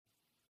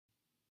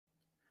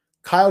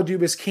Kyle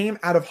Dubas came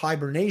out of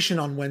hibernation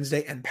on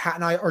Wednesday, and Pat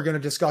and I are going to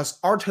discuss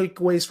our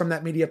takeaways from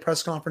that media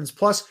press conference,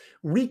 plus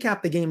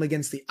recap the game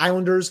against the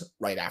Islanders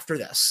right after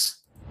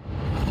this.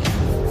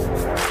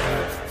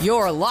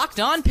 You're Locked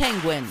On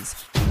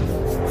Penguins,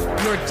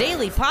 your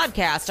daily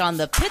podcast on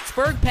the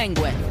Pittsburgh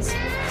Penguins,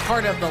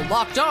 part of the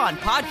Locked On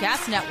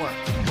Podcast Network,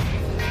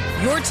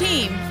 your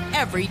team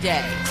every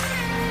day.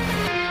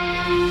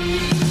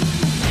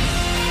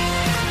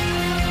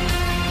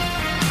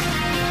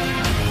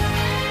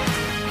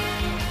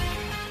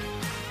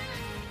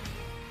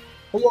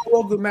 Hello,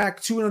 welcome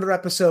back to another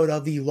episode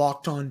of the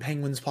Locked On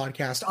Penguins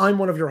podcast. I'm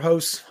one of your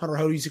hosts, Hunter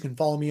Hodes. You can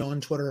follow me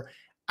on Twitter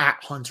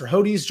at Hunter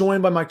Hodes,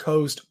 joined by my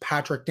co-host,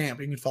 Patrick Damp.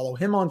 You can follow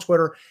him on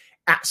Twitter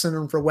at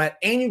Syndrome for Wet,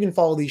 and you can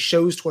follow the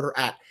show's Twitter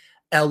at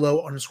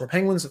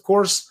LO_Penguins. Of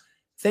course,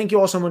 thank you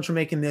all so much for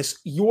making this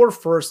your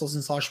first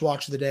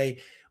listen/watch of the day.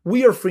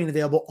 We are free and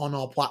available on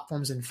all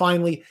platforms. And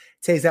finally,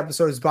 today's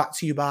episode is brought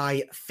to you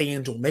by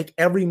FanDuel. Make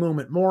every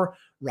moment more.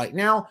 Right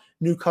now,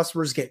 new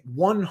customers get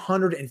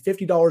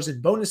 $150 in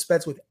bonus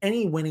bets with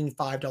any winning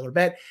 $5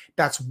 bet.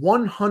 That's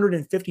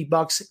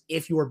 $150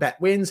 if your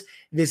bet wins.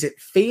 Visit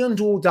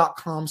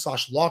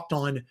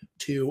FanDuel.com/lockedon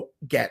to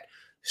get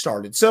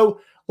started. So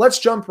let's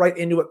jump right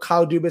into it.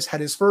 Kyle Dubas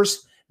had his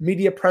first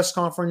media press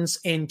conference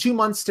in 2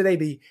 months today,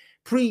 the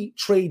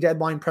pre-trade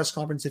deadline press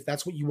conference, if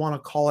that's what you want to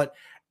call it.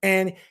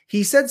 And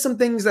he said some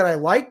things that I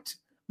liked,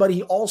 but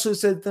he also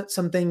said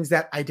some things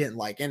that I didn't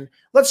like. And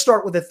let's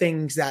start with the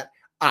things that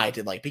I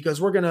did like,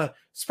 because we're going to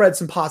spread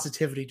some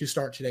positivity to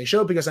start today's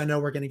show, because I know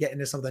we're going to get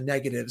into some of the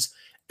negatives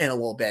in a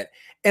little bit.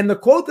 And the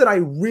quote that I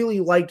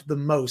really liked the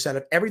most out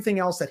of everything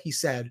else that he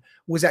said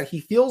was that he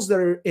feels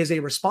there is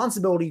a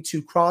responsibility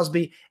to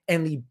Crosby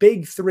and the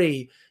big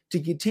three to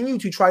continue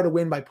to try to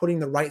win by putting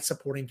the right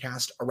supporting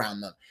cast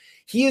around them.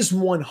 He is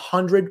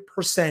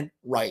 100%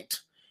 right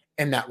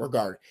in that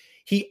regard.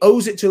 He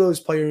owes it to those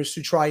players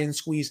to try and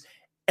squeeze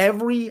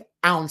every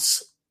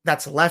ounce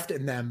that's left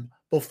in them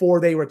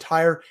before they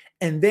retire,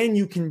 and then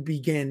you can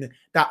begin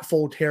that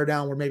full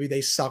teardown where maybe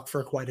they suck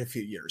for quite a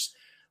few years.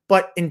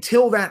 But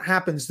until that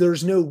happens,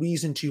 there's no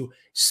reason to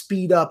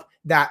speed up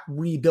that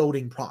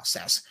rebuilding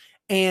process.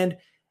 And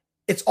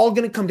it's all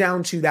going to come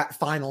down to that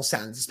final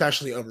sentence,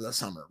 especially over the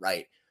summer,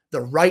 right? The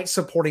right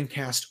supporting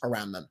cast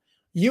around them.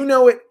 You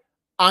know it.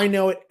 I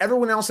know it.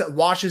 Everyone else that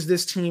watches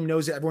this team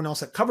knows it. Everyone else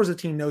that covers the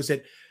team knows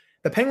it.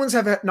 The Penguins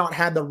have not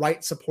had the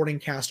right supporting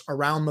cast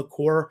around the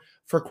core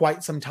for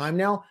quite some time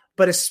now,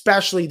 but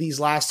especially these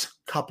last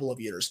couple of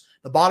years.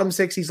 The bottom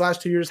six these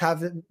last 2 years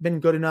haven't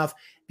been good enough.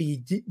 The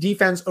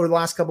defense over the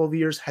last couple of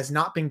years has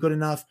not been good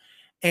enough.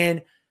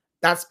 And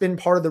that's been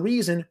part of the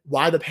reason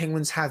why the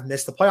Penguins have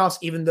missed the playoffs,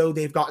 even though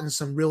they've gotten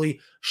some really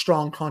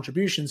strong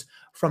contributions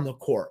from the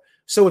core.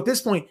 So at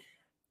this point,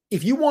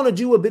 if you want to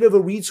do a bit of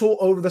a retool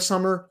over the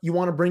summer, you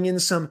want to bring in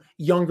some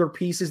younger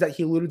pieces that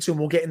he alluded to, and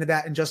we'll get into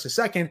that in just a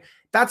second,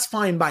 that's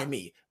fine by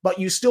me. But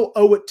you still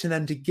owe it to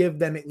them to give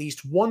them at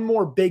least one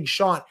more big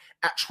shot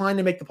at trying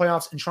to make the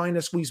playoffs and trying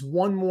to squeeze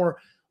one more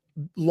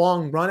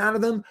long run out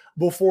of them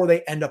before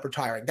they end up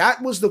retiring.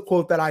 That was the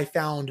quote that I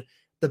found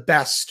the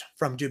best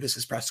from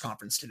Dubas' press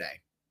conference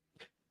today.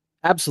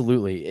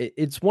 Absolutely.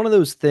 It's one of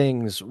those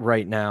things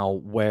right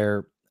now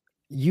where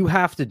you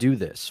have to do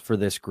this for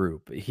this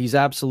group. He's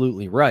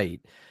absolutely right,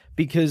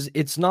 because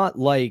it's not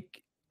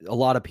like a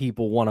lot of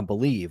people want to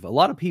believe. A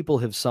lot of people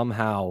have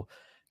somehow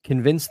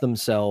convinced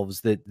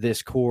themselves that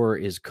this core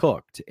is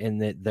cooked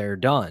and that they're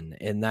done.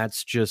 And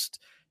that's just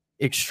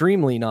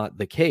extremely not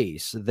the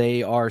case.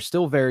 They are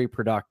still very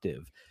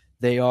productive.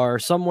 They are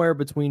somewhere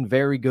between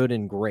very good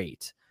and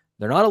great.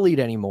 They're not elite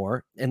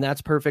anymore, and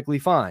that's perfectly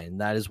fine.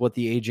 That is what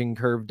the aging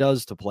curve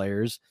does to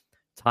players.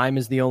 Time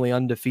is the only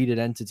undefeated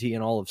entity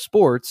in all of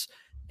sports,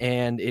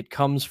 and it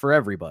comes for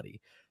everybody.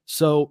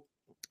 So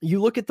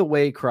you look at the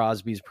way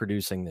Crosby's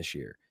producing this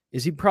year.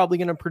 Is he probably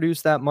going to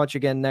produce that much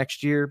again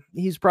next year?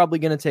 He's probably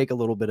going to take a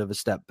little bit of a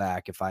step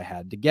back if I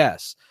had to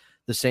guess.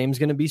 The same is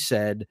going to be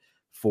said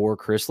for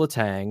Chris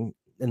Letang,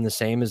 and the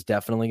same is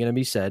definitely going to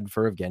be said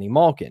for Evgeny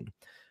Malkin.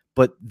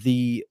 But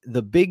the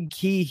big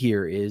key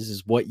here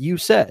is what you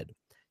said.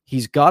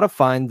 He's got to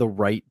find the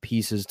right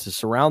pieces to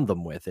surround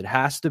them with. It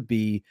has to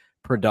be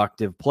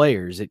productive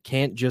players. It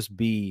can't just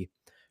be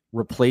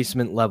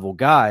replacement level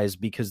guys,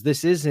 because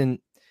this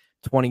isn't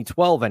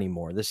 2012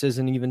 anymore. This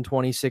isn't even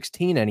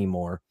 2016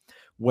 anymore,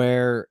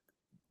 where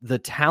the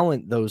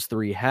talent those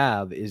three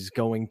have is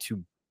going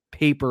to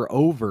paper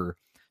over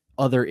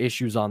other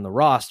issues on the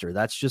roster.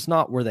 That's just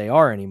not where they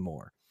are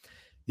anymore.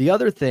 The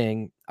other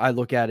thing, I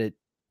look at it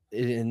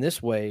in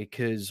this way,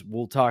 because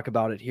we'll talk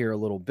about it here a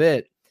little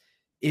bit,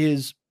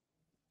 is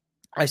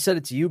I said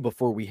it to you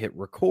before we hit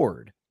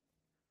record.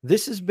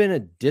 This has been a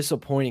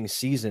disappointing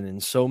season in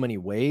so many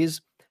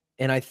ways.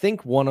 And I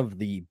think one of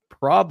the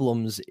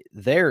problems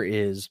there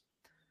is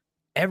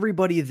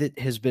everybody that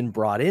has been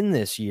brought in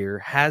this year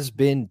has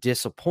been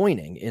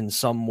disappointing in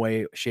some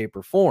way, shape,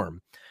 or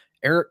form.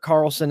 Erik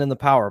Karlsson in the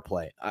power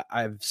play.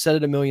 I've said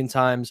it a million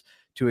times.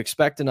 To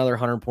expect another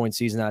 100-point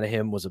season out of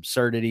him was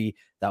absurdity.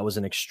 That was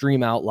an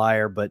extreme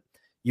outlier, but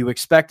You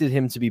expected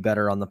him to be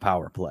better on the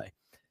power play.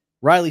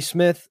 Riley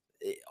Smith,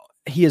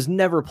 he has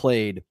never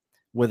played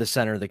with a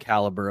center the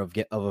caliber of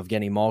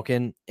Evgeny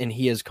Malkin, and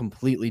he is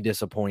completely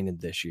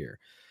disappointed this year.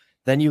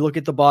 Then you look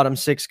at the bottom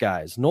six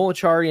guys. Noel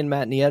Acciari and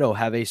Matt Nieto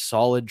have a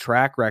solid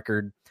track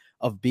record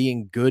of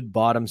being good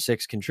bottom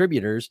six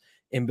contributors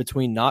in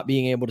between not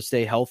being able to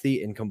stay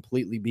healthy and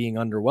completely being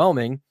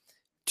underwhelming.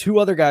 Two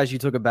other guys you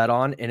took a bet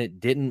on, and it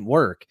didn't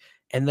work.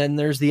 And then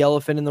there's the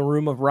elephant in the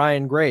room of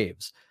Ryan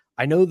Graves.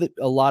 I know that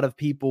a lot of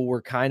people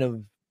were kind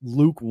of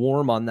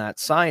lukewarm on that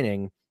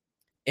signing,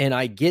 and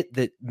I get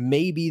that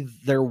maybe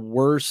there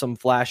were some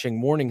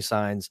flashing warning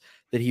signs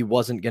that he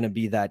wasn't going to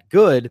be that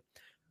good,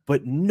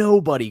 but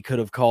nobody could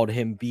have called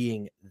him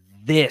being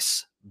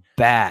this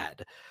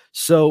bad.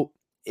 So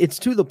it's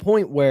to the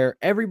point where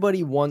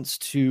everybody wants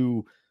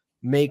to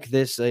make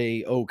this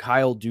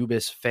Kyle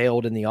Dubas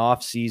failed in the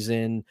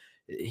offseason.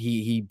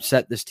 He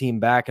set this team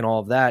back and all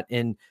of that.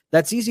 And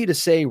that's easy to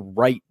say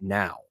right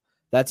now.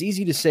 That's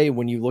easy to say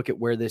when you look at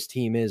where this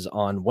team is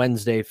on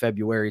Wednesday,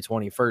 February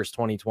 21st,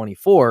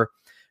 2024,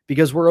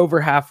 because we're over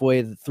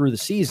halfway through the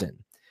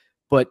season.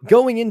 But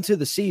going into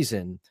the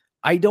season,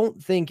 I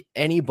don't think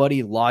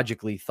anybody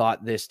logically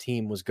thought this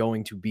team was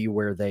going to be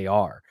where they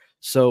are.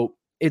 So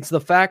it's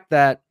the fact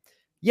that,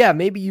 yeah,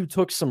 maybe you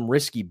took some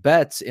risky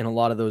bets in a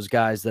lot of those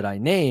guys that I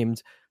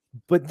named,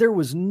 but there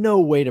was no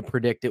way to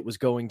predict it was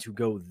going to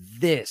go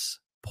this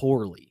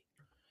poorly.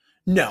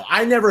 No,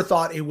 I never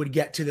thought it would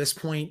get to this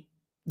point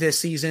this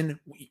season.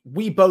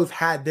 We both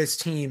had this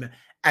team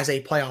as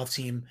a playoff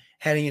team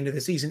heading into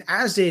the season,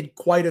 as did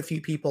quite a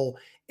few people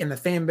in the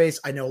fan base.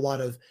 I know a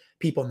lot of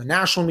people in the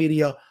national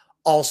media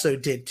also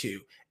did too.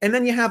 And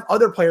then you have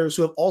other players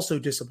who have also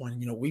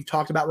disappointed. We've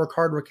talked about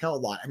Rickard Rakell a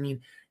lot. I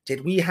mean,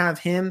 did we have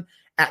him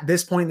at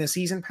this point in the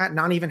season, Pat,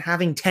 not even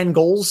having 10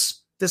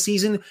 goals this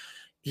season?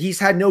 He's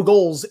had no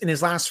goals in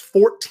his last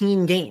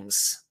 14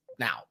 games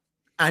now.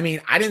 I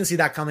mean, I didn't see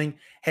that coming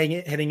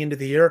heading into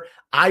the year.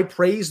 I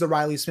praised the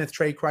Riley Smith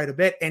trade quite a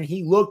bit, and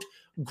he looked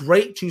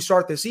great to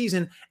start the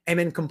season and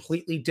then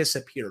completely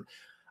disappeared.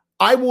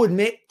 I will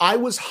admit I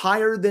was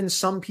higher than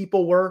some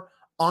people were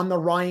on the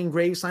Ryan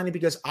Graves signing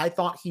because I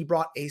thought he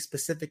brought a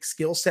specific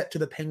skill set to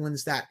the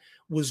Penguins that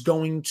was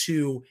going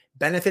to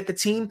benefit the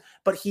team,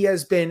 but he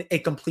has been a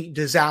complete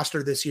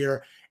disaster this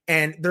year.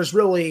 And there's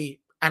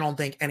really, I don't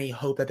think, any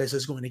hope that this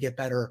is going to get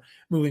better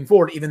moving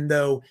forward, even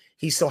though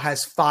he still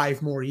has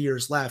 5 more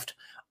years left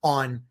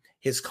on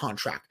his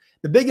contract.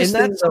 The biggest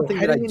and thing, that's something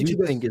that I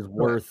do think is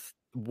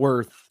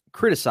worth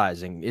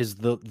criticizing is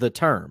the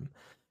term.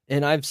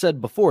 And I've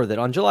said before that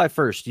on July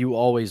 1st, you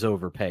always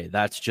overpay.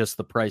 That's just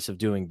the price of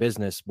doing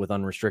business with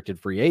unrestricted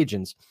free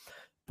agents.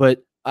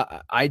 But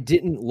I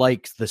didn't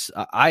like this.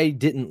 I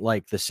didn't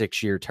like the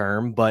 6-year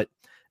term, but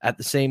at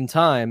the same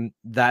time,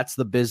 that's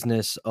the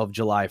business of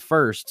July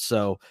 1st.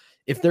 So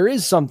if there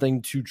is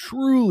something to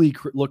truly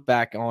look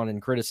back on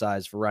and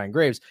criticize for Ryan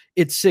Graves,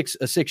 it's a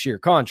 6-year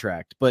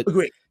contract. But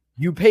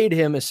you paid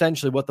him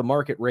essentially what the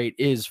market rate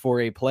is for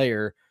a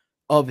player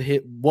of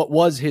what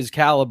was his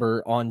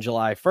caliber on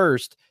July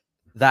 1st,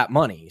 that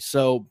money.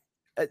 So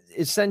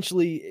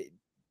essentially,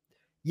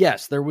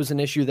 yes, there was an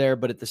issue there,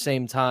 but at the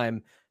same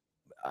time,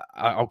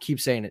 I'll keep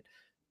saying it,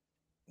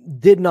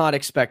 did not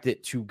expect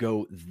it to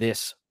go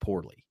this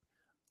poorly.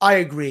 I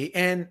agree.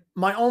 And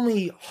my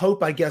only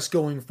hope, I guess,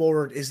 going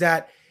forward is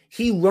that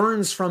he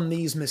learns from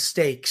these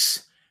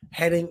mistakes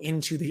heading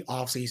into the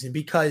offseason,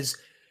 because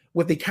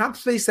with the cap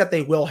space that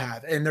they will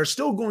have, and there's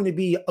still going to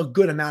be a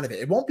good amount of it.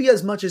 It won't be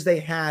as much as they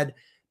had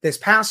this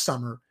past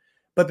summer,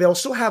 but they'll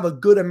still have a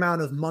good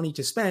amount of money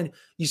to spend.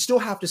 You still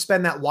have to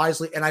spend that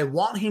wisely. And I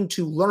want him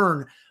to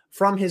learn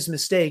from his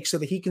mistakes so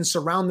that he can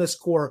surround this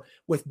core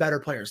with better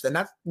players. Then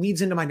that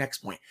leads into my next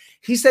point.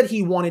 He said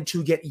he wanted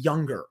to get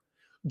younger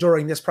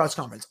during this press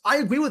conference. I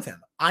agree with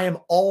him. I am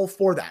all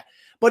for that.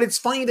 But it's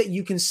funny that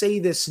you can say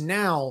this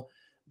now,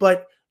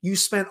 but you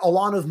spent a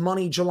lot of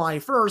money July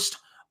 1st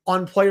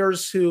on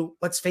players who,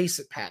 let's face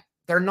it, Pat,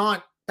 they're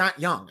not that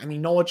young. I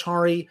mean, Noel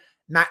Acciari,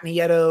 Matt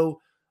Nieto,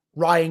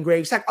 Ryan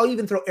Graves. Heck, I'll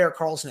even throw Erik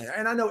Karlsson in there.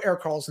 And I know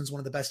Erik Karlsson's one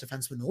of the best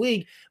defensemen in the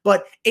league,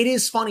 but it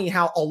is funny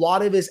how a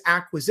lot of his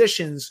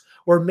acquisitions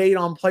were made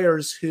on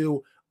players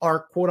who are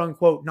quote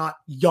unquote not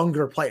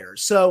younger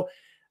players. So,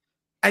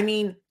 I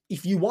mean,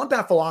 if you want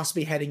that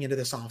philosophy heading into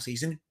this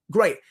offseason,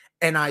 great.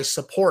 And I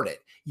support it.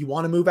 You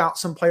want to move out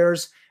some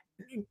players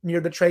near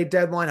the trade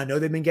deadline. I know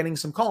they've been getting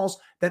some calls.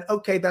 Then,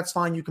 okay, that's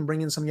fine. You can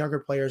bring in some younger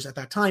players at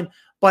that time.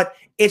 But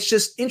it's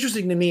just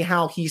interesting to me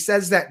how he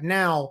says that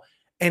now,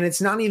 and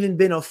it's not even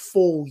been a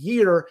full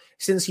year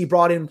since he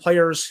brought in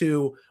players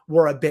who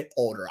were a bit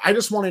older. I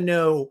just want to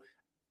know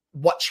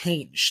what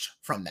changed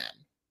from then.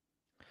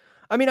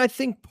 I mean, I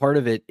think part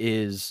of it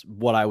is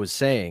what I was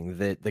saying,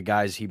 that the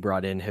guys he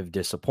brought in have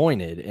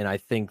disappointed. And I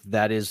think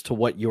that is to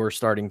what you're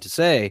starting to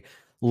say,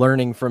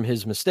 learning from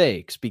his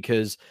mistakes,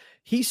 because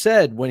he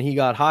said when he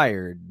got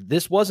hired,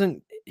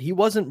 he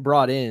wasn't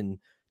brought in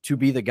to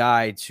be the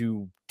guy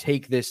to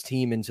take this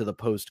team into the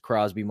post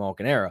Crosby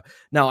Malkin era.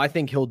 Now, I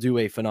think he'll do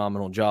a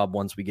phenomenal job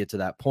once we get to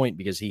that point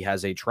because he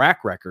has a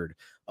track record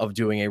of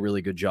doing a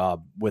really good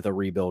job with a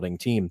rebuilding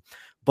team.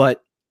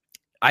 But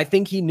I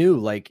think he knew,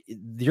 like,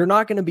 you're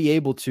not going to be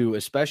able to,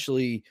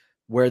 especially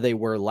where they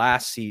were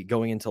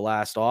going into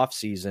last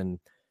offseason,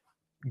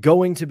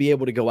 going to be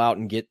able to go out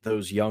and get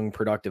those young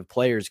productive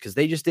players because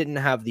they just didn't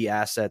have the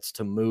assets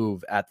to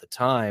move at the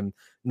time,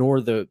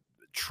 nor the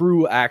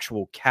true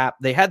actual cap.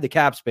 They had the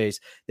cap space.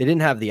 They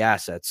didn't have the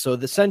assets. So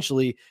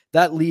essentially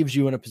that leaves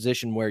you in a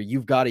position where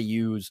you've got to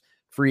use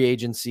free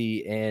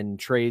agency and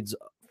trades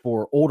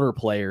for older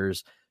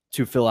players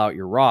to fill out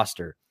your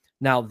roster.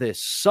 Now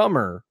this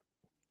summer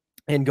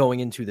and going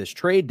into this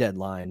trade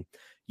deadline,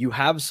 you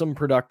have some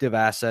productive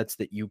assets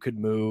that you could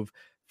move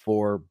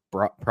for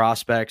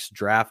prospects,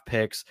 draft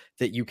picks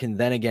that you can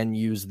then again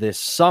use this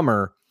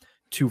summer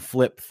to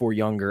flip for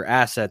younger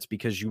assets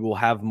because you will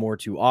have more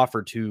to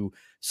offer to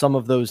some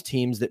of those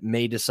teams that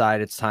may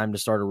decide it's time to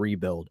start a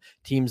rebuild,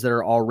 teams that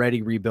are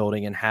already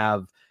rebuilding and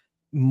have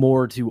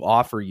more to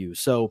offer you.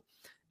 So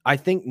I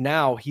think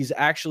now he's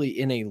actually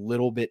in a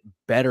little bit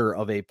better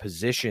of a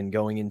position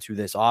going into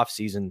this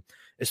offseason,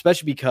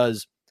 especially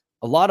because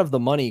a lot of the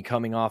money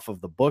coming off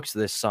of the books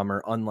this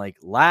summer, unlike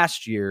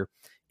last year,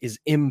 is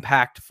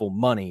impactful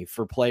money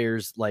for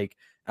players like,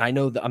 I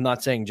know that I'm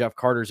not saying Jeff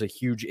Carter's a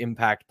huge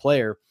impact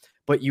player,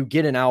 but you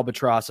get an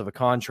albatross of a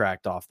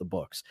contract off the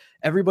books.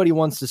 Everybody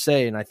wants to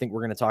say, and I think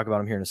we're going to talk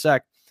about him here in a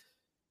sec,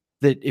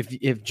 that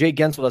if Jake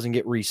Gensel doesn't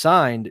get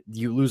re-signed,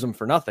 you lose him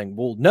for nothing.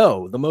 Well,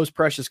 no, the most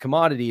precious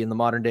commodity in the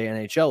modern day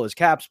NHL is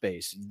cap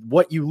space.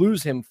 What you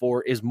lose him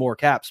for is more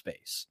cap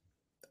space.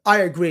 I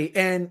agree.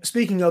 And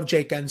speaking of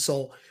Jake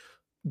Gensel,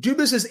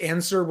 Dubas's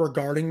answer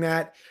regarding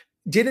that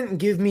didn't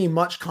give me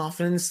much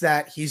confidence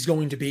that he's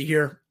going to be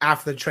here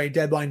after the trade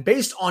deadline.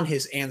 Based on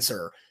his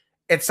answer,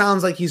 it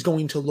sounds like he's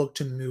going to look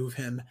to move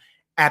him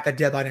at the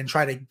deadline and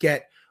try to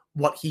get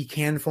what he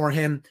can for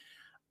him.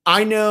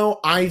 I know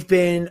I've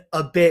been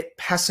a bit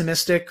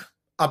pessimistic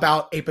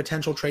about a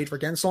potential trade for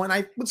Gensel, and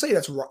I would say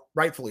that's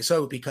rightfully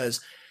so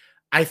because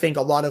I think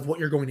a lot of what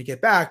you're going to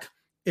get back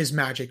is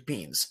magic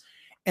beans.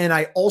 And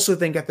I also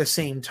think at the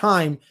same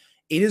time,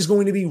 it is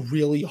going to be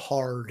really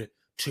hard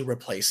to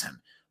replace him.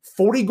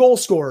 40 goal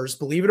scorers,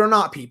 believe it or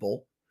not,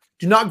 people,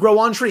 do not grow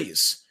on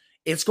trees.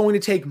 It's going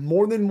to take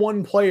more than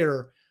one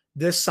player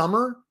this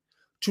summer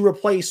to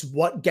replace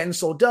what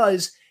Gensel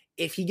does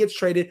if he gets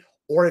traded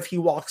or if he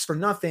walks for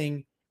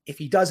nothing, if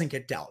he doesn't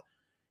get dealt.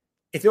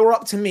 If it were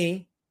up to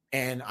me,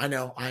 and I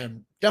know I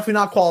am definitely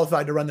not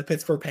qualified to run the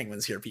Pittsburgh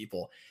Penguins here,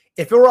 people.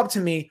 If it were up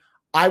to me,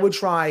 I would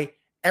try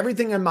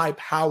everything in my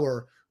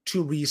power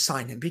to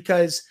re-sign him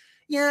because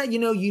yeah,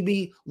 you'd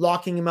be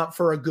locking him up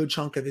for a good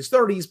chunk of his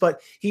 30s, but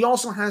he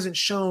also hasn't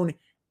shown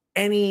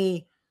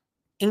any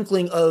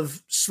inkling of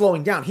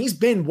slowing down. He's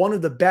been one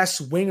of the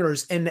best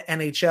wingers in the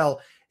NHL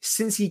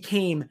since he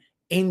came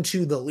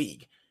into the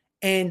league.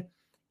 And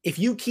if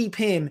you keep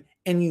him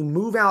and you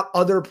move out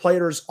other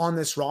players on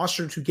this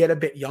roster to get a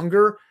bit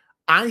younger,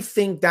 I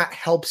think that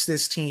helps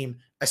this team,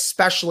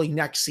 especially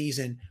next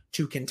season,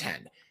 to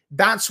contend.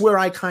 That's where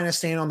I kind of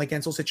stand on the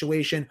Gensel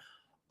situation.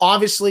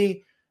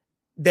 Obviously,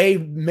 they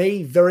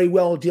may very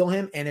well deal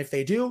him, and if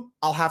they do,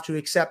 I'll have to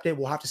accept it.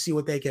 We'll have to see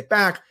what they get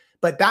back,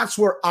 but that's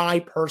where I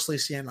personally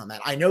stand on that.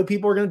 I know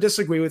people are going to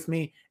disagree with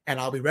me, and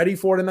I'll be ready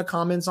for it in the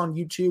comments on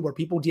YouTube or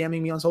people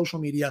DMing me on social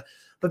media,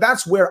 but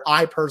that's where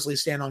I personally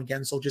stand on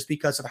Gensel just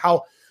because of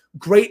how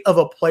great of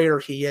a player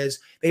he is.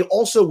 They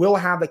also will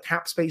have the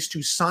cap space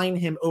to sign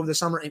him over the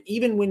summer, and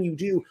even when you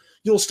do,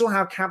 you'll still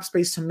have cap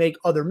space to make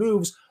other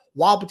moves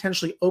while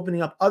potentially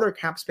opening up other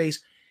cap space.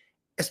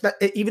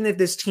 Even if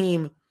this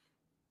team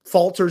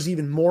falters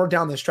even more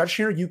down the stretch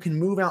here, you can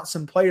move out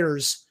some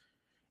players,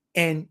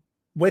 and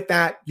with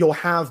that, you'll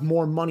have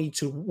more money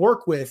to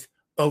work with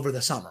over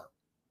the summer.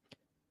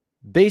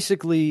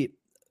 Basically,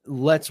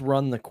 let's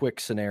run the quick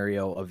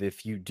scenario of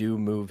if you do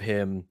move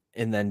him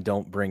and then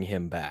don't bring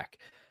him back.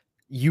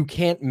 You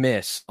can't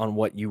miss on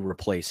what you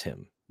replace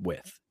him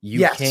with.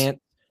 You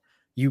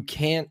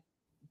can't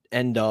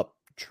end up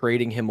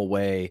trading him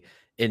away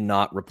and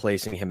not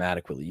replacing him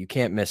adequately. You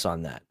can't miss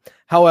on that.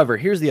 However,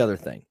 here's the other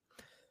thing.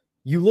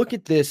 You look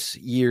at this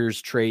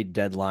year's trade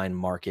deadline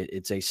market,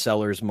 it's a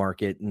seller's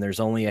market, and there's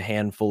only a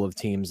handful of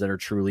teams that are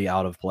truly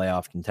out of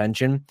playoff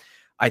contention.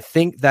 I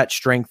think that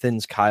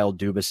strengthens Kyle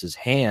Dubas's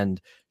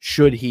hand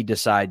should he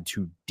decide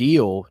to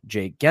deal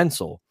Jake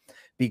Gensel,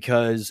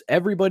 because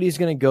everybody's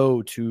going to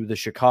go to the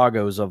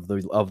Chicagos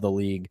of the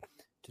league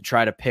to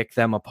try to pick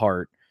them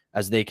apart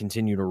as they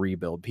continue to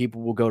rebuild.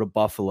 People will go to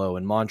Buffalo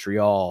and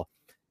Montreal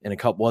and a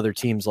couple other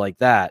teams like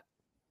that.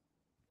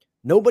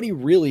 Nobody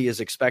really is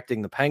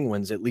expecting the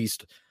Penguins, at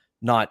least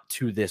not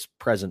to this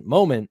present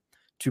moment,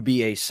 to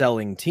be a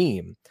selling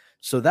team.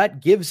 So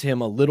that gives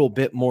him a little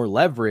bit more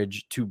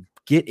leverage to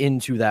get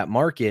into that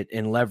market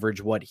and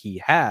leverage what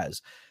he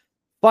has.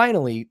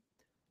 Finally,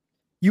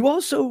 you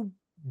also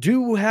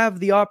do have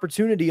the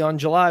opportunity on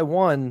July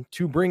 1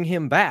 to bring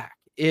him back.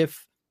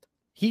 If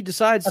he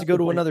decides to go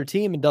to another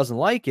team and doesn't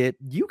like it,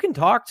 you can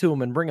talk to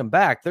him and bring him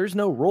back. There's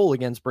no rule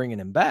against bringing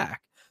him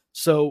back.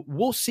 So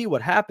we'll see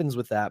what happens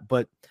with that.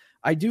 But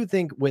I do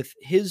think with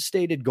his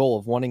stated goal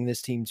of wanting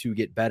this team to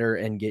get better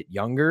and get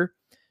younger,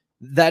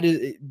 that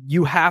is,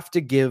 you have to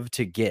give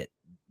to get.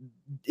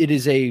 It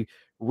is a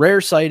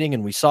rare sighting,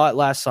 and we saw it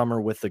last summer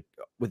with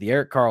the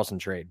Erik Karlsson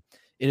trade.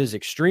 It is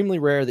extremely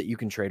rare that you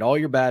can trade all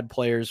your bad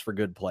players for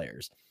good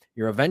players.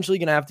 You're eventually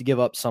going to have to give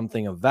up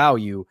something of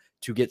value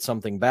to get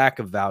something back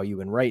of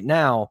value. And right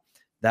now,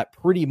 that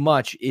pretty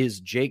much is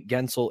Jake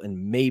Gensel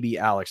and maybe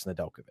Alex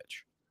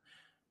Nedeljkovic.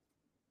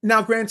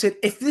 Now, granted,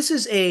 if this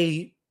is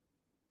a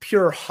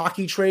pure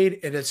hockey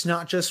trade and it's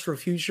not just for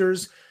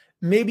futures,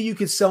 maybe you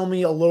could sell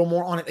me a little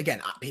more on it.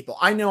 Again, people,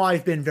 I know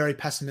I've been very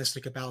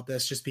pessimistic about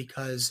this just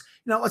because,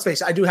 let's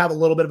face it, I do have a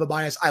little bit of a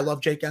bias. I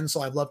love Jake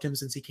Gensel. I've loved him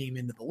since he came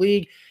into the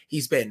league.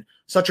 He's been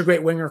such a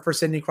great winger for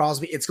Sidney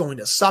Crosby. It's going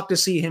to suck to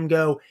see him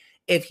go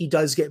if he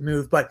does get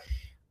moved. But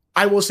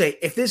I will say,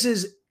 if this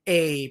is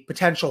a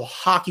potential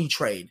hockey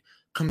trade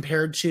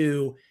compared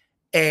to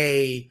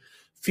a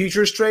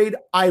futures trade,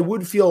 I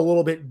would feel a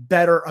little bit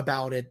better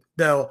about it,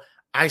 though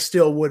I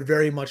still would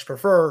very much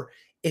prefer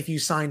if you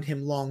signed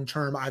him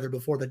long-term, either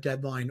before the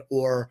deadline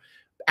or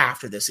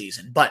after the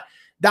season. But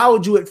that will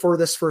do it for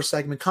this first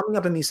segment. Coming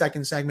up in the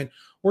second segment,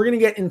 we're going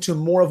to get into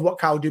more of what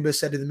Kyle Dubas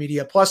said to the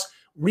media, plus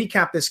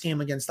recap this game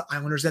against the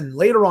Islanders. And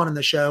later on in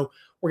the show,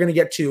 we're going to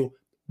get to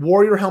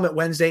Warrior Helmet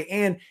Wednesday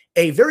and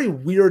a very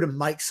weird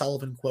Mike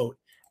Sullivan quote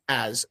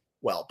as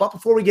well. But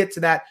before we get to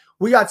that,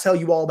 we got to tell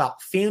you all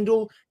about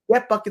FanDuel.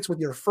 Get buckets with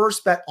your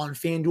first bet on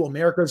FanDuel,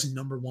 America's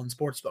 #1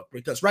 sportsbook.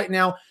 Because right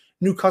now,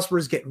 new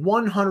customers get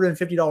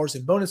 $150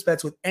 in bonus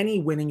bets with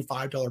any winning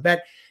 $5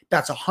 bet.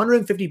 That's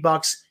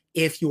 $150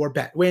 if your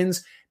bet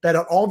wins. Bet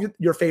on all of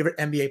your favorite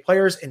NBA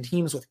players and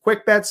teams with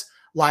quick bets,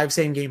 live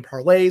same-game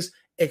parlays,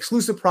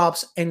 exclusive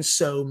props, and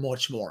so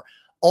much more.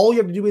 All you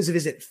have to do is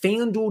visit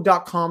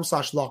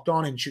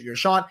FanDuel.com/lockedon and shoot your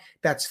shot.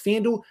 That's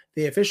FanDuel,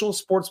 the official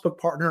sportsbook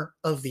partner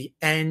of the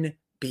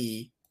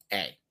NBA.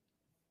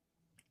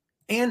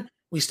 And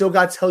we still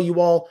got to tell you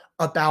all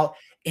about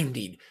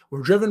Indeed.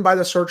 We're driven by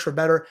the search for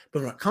better,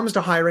 but when it comes to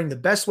hiring, the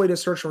best way to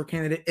search for a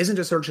candidate isn't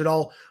to search at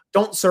all.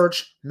 Don't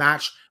search,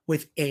 match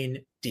with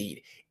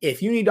Indeed.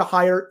 If you need to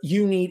hire,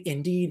 you need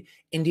Indeed.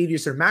 Indeed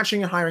is their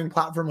matching and hiring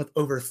platform with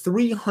over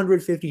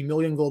 350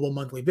 million global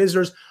monthly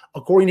visitors,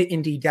 according to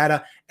Indeed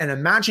data, and a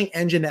matching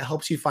engine that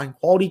helps you find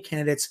quality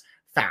candidates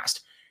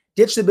fast.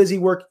 Ditch the busy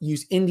work.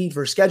 Use Indeed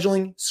for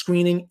scheduling,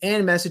 screening,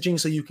 and messaging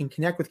so you can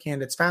connect with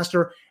candidates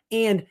faster.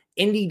 And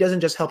Indeed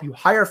doesn't just help you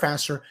hire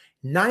faster.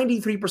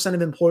 93%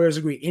 of employers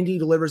agree Indeed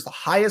delivers the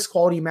highest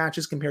quality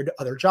matches compared to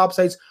other job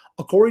sites,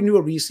 according to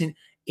a recent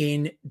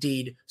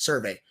Indeed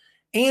survey.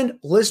 And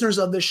listeners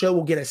of the show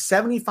will get a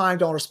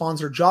 $75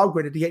 sponsored job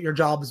credit to get your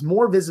jobs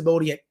more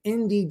visibility at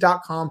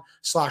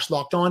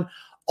Indeed.com/lockedon.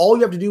 All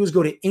you have to do is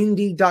go to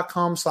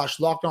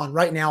Indeed.com/lockedon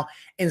right now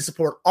and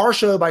support our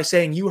show by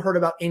saying you heard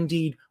about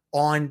Indeed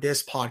on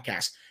this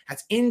podcast.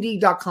 That's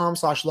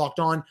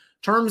Indeed.com/lockedon.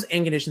 Terms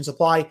and conditions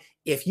apply.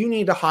 If you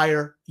need to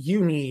hire,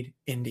 you need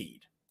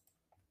Indeed.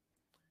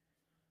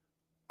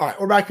 All right,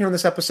 we're back here on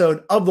this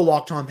episode of the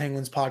Locked On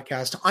Penguins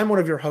podcast. I'm one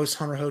of your hosts,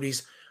 Hunter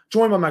Hodes,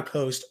 joined by my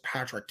co-host,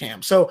 Patrick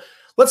Tam. So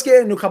let's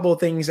get into a couple of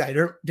things I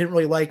didn't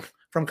really like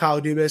from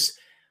Kyle Dubas.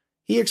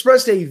 He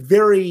expressed a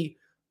very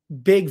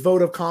big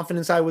vote of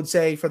confidence, I would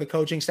say, for the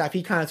coaching staff.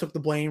 He kind of took the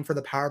blame for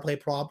the power play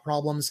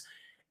problems.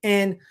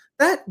 And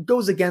that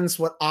goes against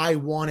what I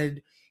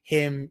wanted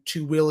him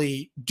to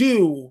really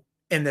do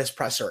in this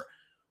presser.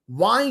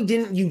 Why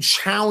didn't you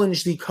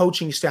challenge the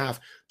coaching staff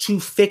to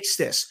fix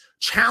this?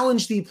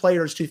 Challenge the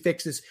players to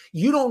fix this.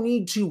 You don't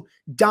need to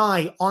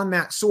die on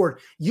that sword.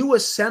 You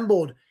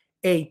assembled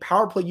a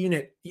power play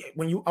unit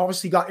when you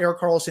obviously got Erik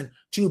Karlsson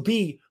to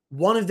be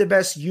one of the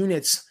best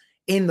units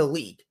in the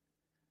league.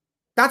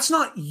 That's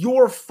not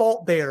your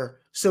fault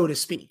there, so to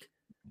speak.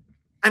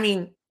 I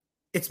mean,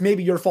 it's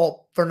maybe your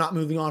fault for not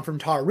moving on from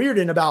Tar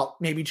Reardon about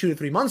maybe 2 to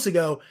 3 months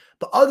ago.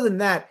 But other than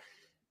that,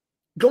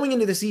 going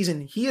into the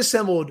season, he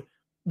assembled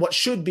what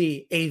should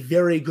be a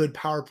very good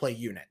power play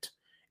unit.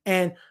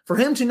 And for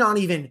him to not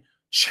even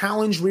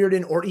challenge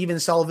Reardon or even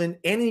Sullivan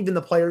and even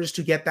the players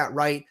to get that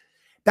right,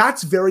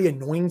 that's very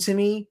annoying to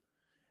me.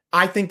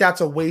 I think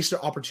that's a wasted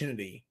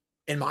opportunity,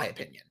 in my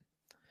opinion.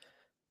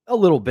 A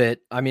little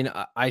bit. I mean,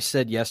 I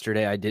said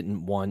yesterday I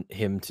didn't want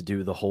him to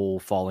do the whole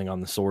falling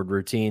on the sword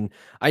routine.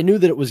 I knew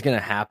that it was going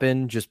to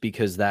happen just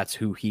because that's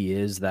who he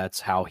is.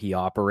 That's how he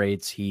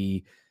operates.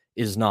 He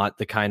is not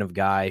the kind of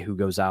guy who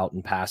goes out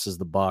and passes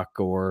the buck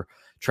or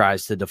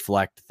tries to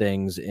deflect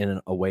things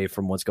away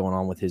from what's going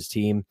on with his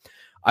team.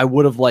 I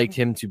would have liked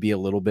him to be a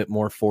little bit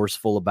more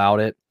forceful about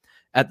it.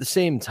 At the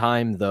same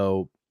time,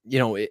 though,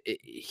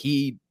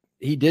 he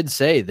did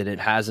say that it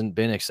hasn't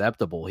been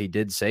acceptable. He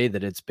did say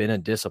that it's been a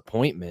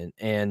disappointment.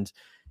 And,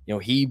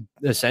 he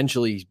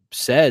essentially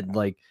said,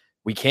 like,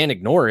 we can't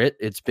ignore it.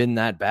 It's been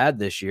that bad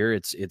this year.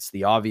 It's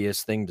the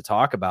obvious thing to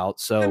talk about.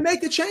 So and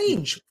make a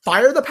change.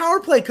 Fire the power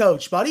play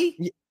coach,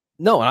 buddy.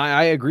 No,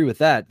 I agree with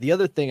that. The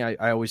other thing I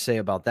always say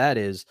about that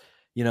is,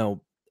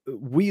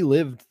 we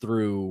lived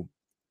through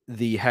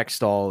the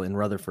Hextall and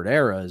Rutherford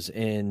eras,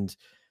 and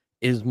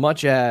as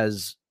much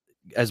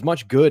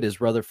good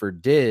as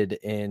Rutherford did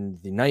in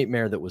the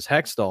nightmare that was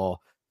Hextall,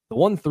 the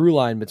one through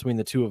line between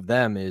the two of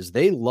them is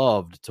they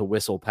loved to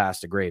whistle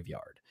past a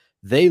graveyard.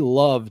 They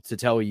loved to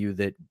tell you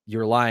that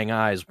your lying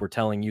eyes were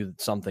telling you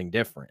something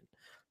different.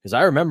 Because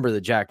I remember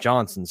the Jack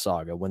Johnson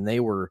saga when they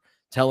were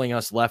telling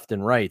us left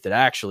and right that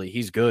actually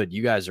he's good.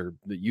 We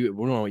don't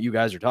know what you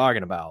guys are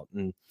talking about.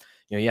 And,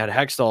 you had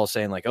Hextall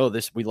saying like, oh,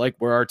 we like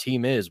where our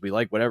team is. We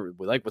like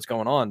what's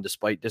going on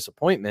despite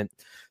disappointment.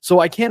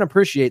 So I can't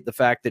appreciate the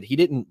fact that he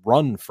didn't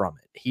run from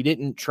it. He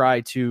didn't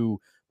try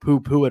to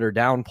poo-poo it or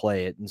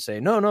downplay it and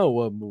say,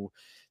 no,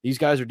 these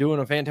guys are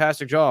doing a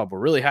fantastic job. We're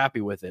really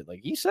happy with it.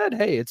 Like he said,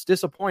 hey, it's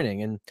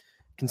disappointing. And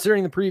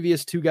considering the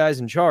previous two guys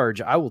in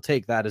charge, I will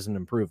take that as an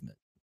improvement.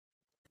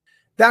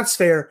 That's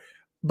fair.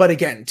 But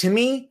again, to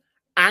me,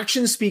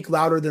 actions speak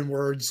louder than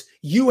words.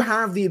 You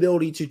have the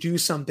ability to do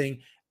something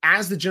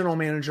as the general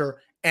manager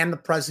and the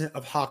president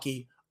of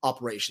hockey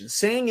operations.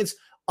 Saying it's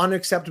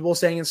unacceptable,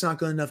 saying it's not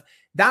good enough,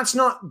 that's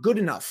not good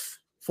enough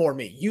for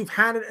me. You've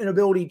had an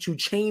ability to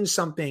change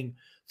something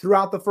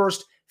throughout the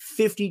first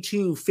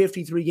 52,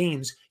 53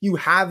 games. You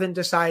haven't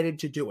decided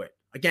to do it.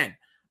 Again,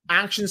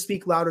 actions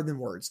speak louder than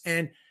words.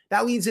 And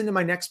that leads into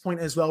my next point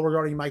as well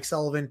regarding Mike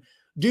Sullivan.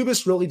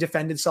 Dubas really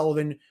defended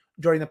Sullivan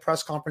during the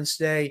press conference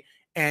today.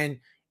 And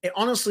it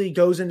honestly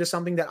goes into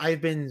something that I've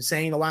been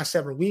saying the last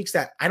several weeks,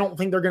 that I don't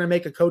think they're going to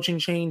make a coaching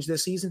change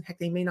this season. Heck,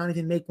 they may not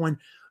even make one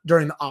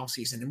during the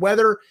offseason. And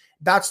whether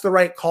that's the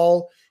right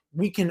call,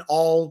 we can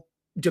all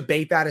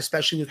debate that,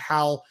 especially with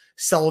how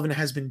Sullivan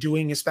has been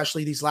doing,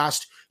 especially these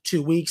last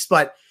 2 weeks.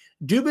 But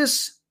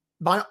Dubas,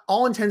 by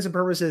all intents and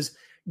purposes,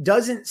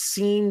 doesn't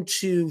seem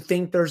to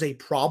think there's a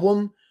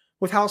problem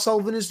with how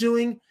Sullivan is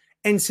doing.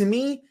 And to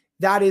me,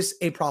 that is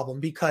a problem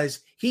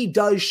because he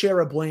does share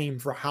a blame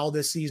for how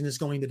this season is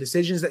going, the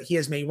decisions that he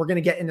has made. We're going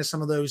to get into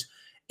some of those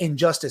in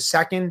just a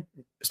second,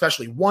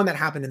 especially one that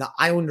happened in the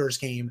Islanders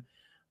game.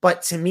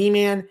 But to me,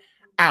 man,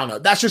 I don't know.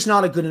 That's just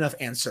not a good enough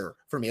answer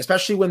for me,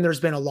 especially when there's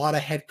been a lot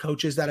of head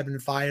coaches that have been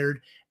fired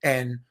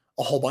and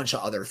a whole bunch of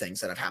other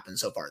things that have happened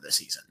so far this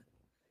season.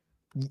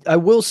 I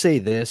will say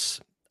this.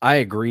 I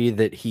agree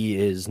that he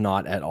is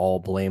not at all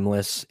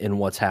blameless in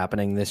what's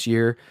happening this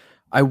year.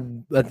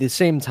 At the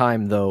same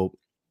time, though,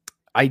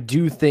 I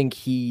do think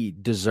he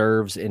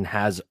deserves and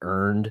has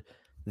earned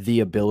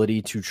the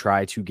ability to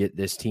try to get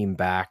this team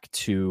back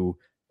to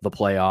the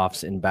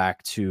playoffs and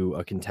back to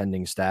a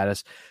contending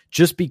status,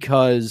 just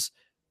because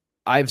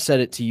I've said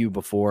it to you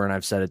before and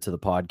I've said it to the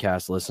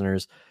podcast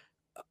listeners.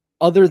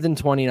 Other than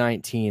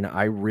 2019,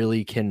 I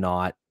really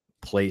cannot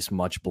place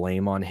much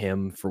blame on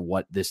him for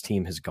what this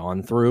team has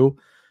gone through.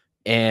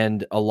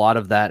 And a lot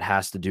of that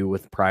has to do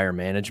with prior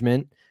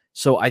management.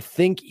 So I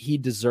think he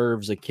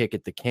deserves a kick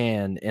at the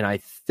can. And I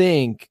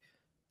think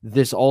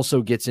this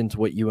also gets into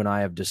what you and I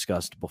have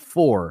discussed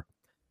before,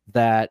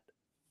 that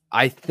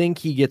I think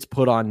he gets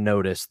put on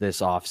notice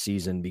this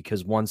offseason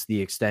because once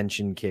the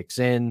extension kicks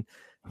in,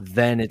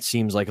 then it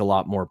seems like a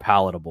lot more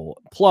palatable.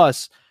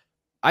 Plus,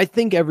 I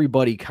think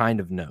everybody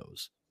kind of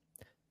knows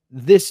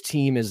this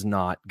team is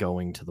not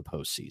going to the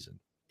postseason.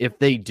 If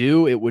they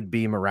do, it would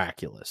be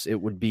miraculous.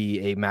 It would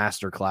be a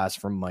masterclass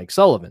from Mike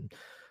Sullivan.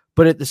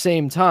 But at the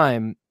same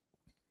time,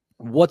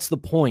 what's the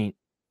point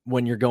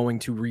when you're going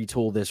to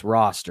retool this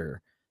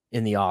roster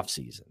in the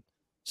offseason?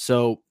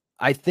 So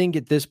I think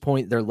at this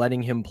point, they're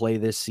letting him play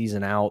this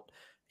season out.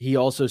 He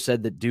also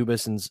said that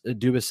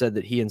Dubas said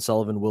that he and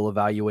Sullivan will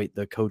evaluate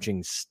the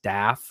coaching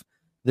staff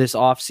this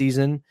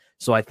offseason.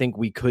 So I think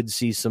we could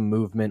see some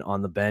movement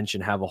on the bench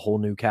and have a whole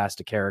new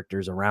cast of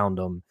characters around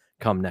them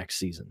come next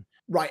season.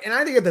 Right. And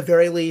I think at the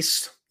very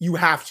least, you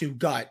have to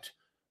gut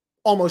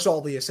almost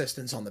all the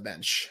assistants on the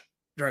bench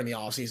during the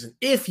offseason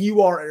if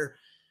you are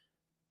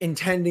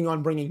intending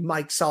on bringing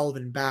Mike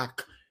Sullivan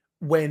back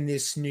when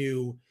this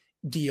new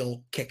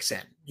deal kicks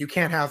in. You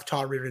can't have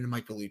Todd Reardon and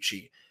Mike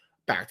Vellucci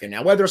back there.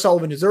 Now, whether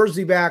Sullivan deserves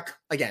to be back,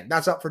 again,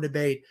 that's up for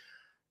debate.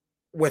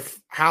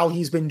 With how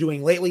he's been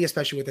doing lately,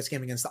 especially with this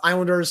game against the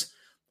Islanders,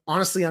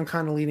 honestly, I'm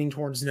kind of leaning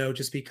towards no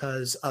just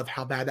because of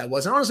how bad that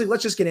was. And honestly,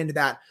 let's just get into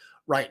that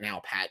right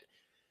now, Pat.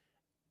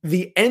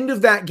 The end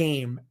of that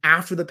game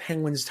after the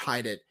Penguins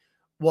tied it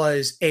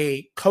was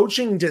a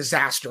coaching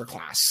disaster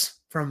class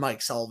from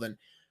Mike Sullivan.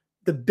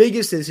 The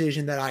biggest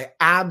decision that I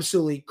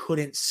absolutely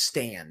couldn't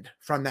stand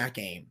from that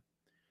game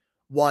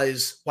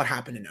was what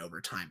happened in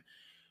overtime.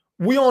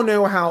 We all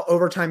know how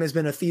overtime has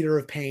been a theater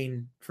of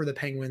pain for the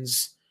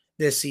Penguins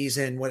this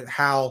season, with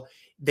how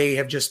they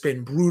have just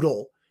been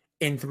brutal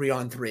in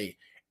 3-on-3.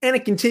 And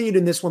it continued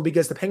in this one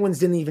because the Penguins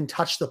didn't even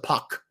touch the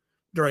puck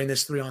during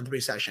this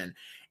 3-on-3 session.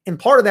 And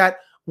part of that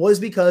was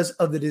because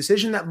of the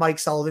decision that Mike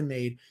Sullivan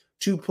made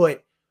to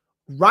put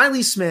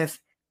Riley Smith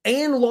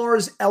and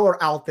Lars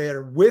Eller out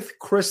there with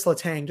Chris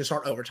Letang to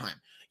start overtime.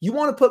 You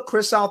want to put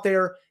Chris out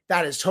there,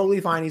 that is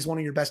totally fine. He's one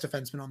of your best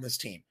defensemen on this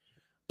team.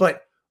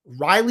 But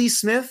Riley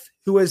Smith,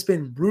 who has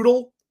been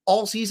brutal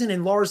all season.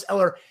 And Lars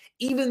Eller,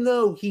 even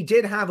though he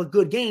did have a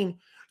good game,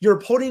 you're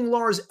putting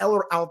Lars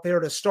Eller out there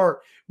to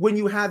start when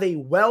you have a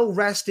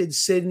well-rested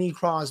Sidney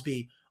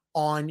Crosby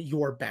on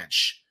your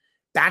bench.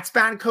 That's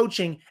bad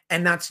coaching,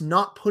 and that's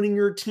not putting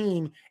your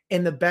team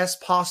in the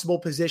best possible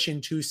position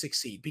to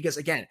succeed. Because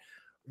again,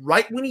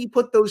 right when he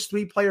put those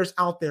three players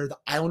out there, the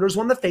Islanders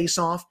won the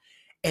faceoff,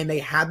 and they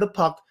had the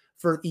puck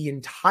for the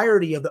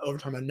entirety of the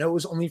overtime. I know it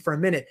was only for a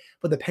minute,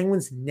 but the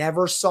Penguins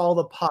never saw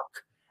the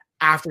puck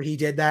after he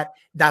did that.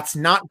 That's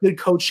not good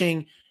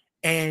coaching,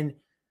 and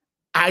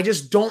I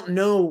just don't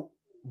know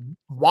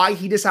why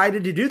he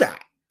decided to do that.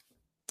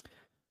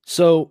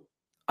 So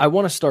I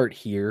want to start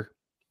here.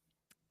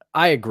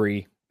 I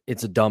agree.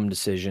 It's a dumb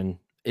decision.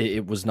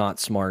 It was not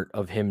smart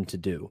of him to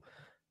do.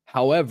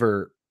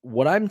 However,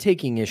 what I'm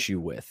taking issue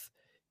with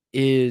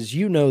is,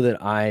 that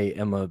I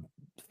am a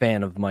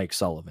fan of Mike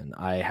Sullivan.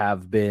 I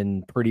have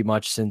been pretty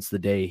much since the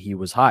day he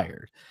was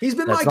hired. He's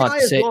been my guy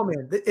as well,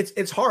 man.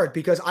 It's hard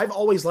because I've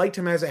always liked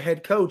him as a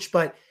head coach,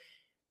 but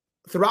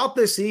throughout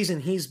this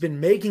season, he's been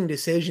making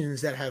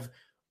decisions that have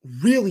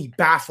really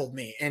baffled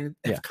me and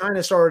have kind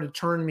of started to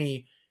turn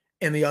me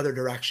in the other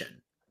direction.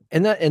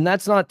 And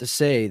that's not to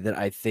say that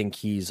I think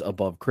he's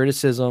above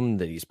criticism,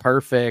 that he's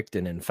perfect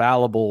and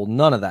infallible,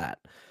 none of that.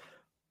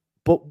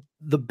 But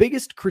the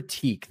biggest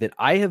critique that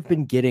I have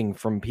been getting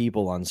from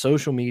people on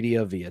social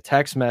media, via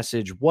text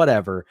message,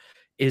 whatever,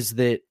 is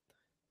that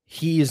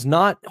he is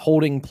not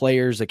holding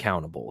players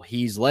accountable.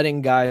 He's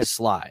letting guys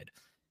slide.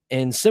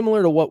 And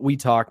similar to what we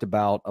talked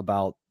about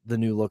the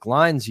new look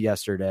lines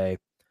yesterday,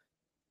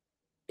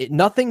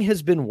 nothing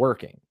has been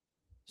working.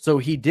 So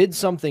he did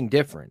something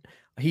different.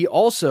 He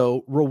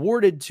also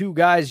rewarded three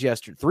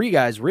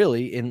guys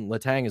really, in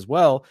Letang as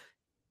well,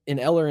 in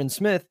Eller and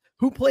Smith,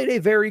 who played a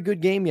very good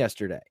game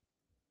yesterday.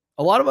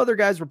 A lot of other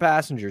guys were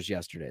passengers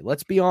yesterday.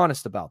 Let's be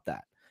honest about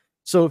that.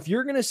 So if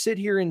you're going to sit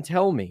here and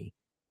tell me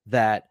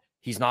that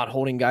he's not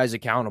holding guys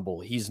accountable,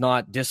 he's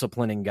not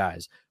disciplining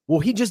guys, well,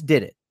 he just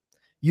did it.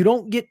 You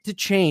don't get to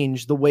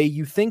change the way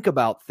you think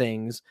about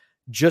things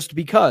just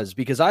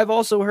because I've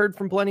also heard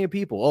from plenty of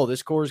people, oh,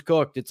 this core is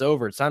cooked, it's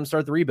over, it's time to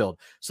start the rebuild.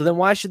 So then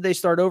why should they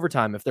start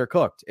overtime if they're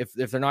cooked? If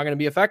they're not going to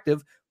be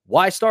effective,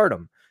 why start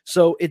them?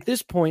 So at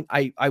this point,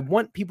 I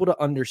want people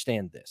to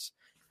understand this.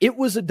 It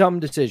was a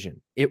dumb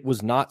decision. It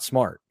was not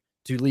smart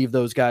to leave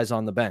those guys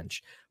on the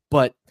bench.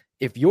 But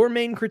if your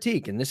main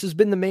critique, and this has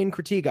been the main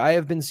critique I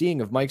have been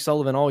seeing of Mike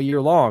Sullivan all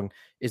year long,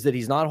 is that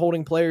he's not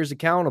holding players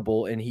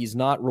accountable and he's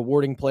not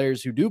rewarding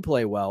players who do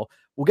play well,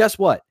 well, guess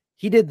what?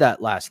 He did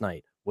that last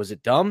night. Was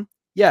it dumb?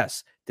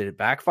 Yes. Did it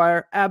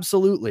backfire?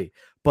 Absolutely.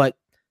 But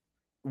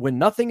when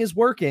nothing is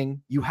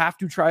working, you have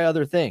to try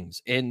other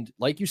things. And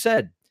like you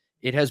said,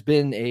 it has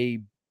been a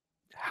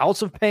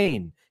house of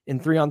pain in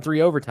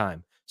 3-on-3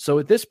 overtime. So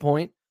at this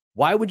point,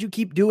 why would you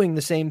keep doing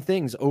the same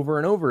things over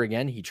and over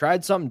again? He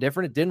tried something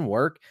different. It didn't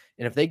work.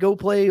 And if they go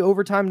play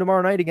overtime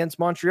tomorrow night against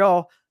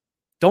Montreal,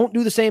 don't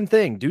do the same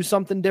thing. Do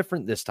something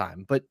different this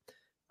time. But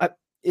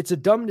it's a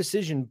dumb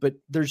decision, but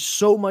there's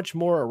so much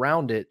more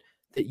around it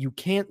that you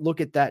can't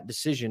look at that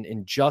decision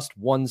in just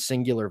one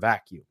singular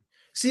vacuum.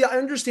 See, I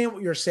understand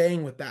what you're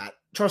saying with that.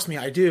 Trust me,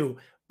 I do.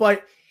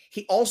 But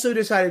he also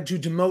decided to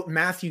demote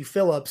Matthew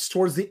Phillips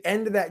towards the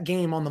end of that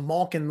game on the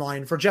Malkin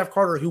line for Jeff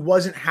Carter, who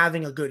wasn't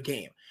having a good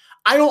game.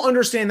 I don't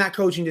understand that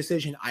coaching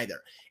decision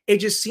either. It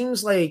just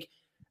seems like,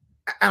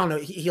 I don't know,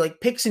 he like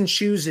picks and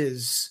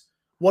chooses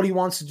what he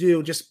wants to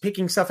do, just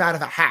picking stuff out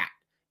of a hat.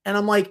 And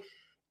I'm like,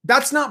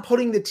 that's not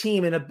putting the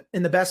team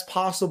in the best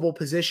possible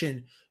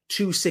position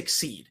to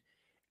succeed.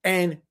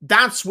 And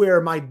that's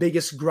where my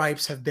biggest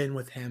gripes have been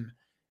with him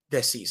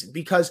this season,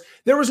 because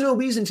there was no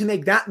reason to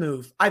make that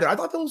move either. I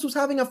thought Phillips was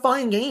having a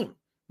fine game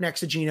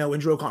next to Gino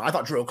and Drew O'Connor. I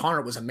thought Drew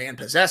O'Connor was a man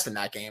possessed in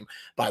that game,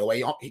 by the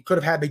way. He could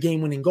have had the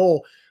game-winning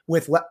goal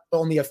with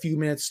only a few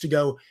minutes to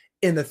go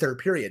in the third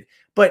period.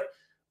 But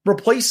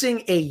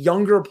replacing a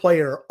younger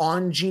player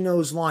on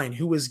Gino's line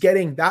who was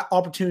getting that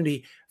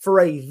opportunity for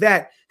a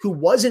vet who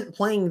wasn't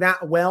playing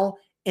that well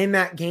in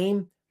that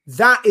game,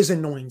 that is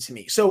annoying to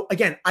me. So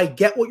again, I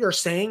get what you're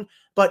saying,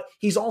 but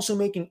he's also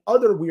making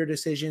other weird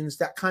decisions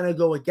that kind of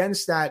go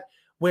against that,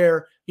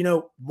 where,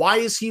 why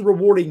is he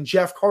rewarding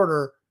Jeff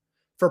Carter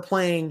for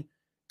playing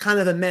kind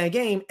of a meh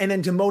game and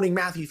then demoting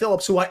Matthew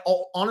Phillips, who I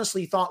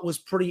honestly thought was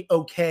pretty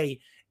okay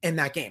in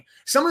that game?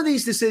 Some of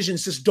these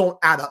decisions just don't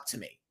add up to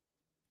me.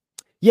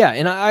 Yeah,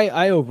 and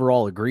I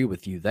overall agree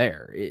with you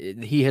there.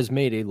 He has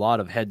made a lot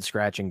of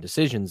head-scratching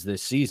decisions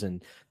this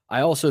season.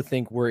 I also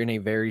think we're in a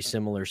very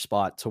similar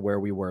spot to where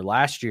we were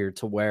last year,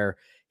 to where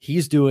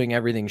he's doing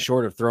everything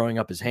short of throwing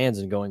up his hands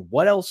and going,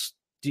 what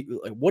do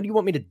you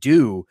want me to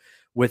do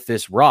with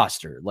this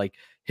roster? Like,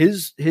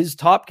 his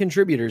top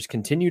contributors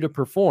continue to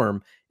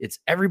perform. It's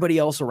everybody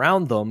else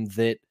around them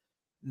that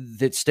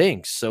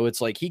stinks. So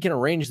it's like he can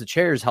arrange the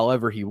chairs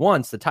however he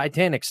wants. The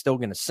Titanic's still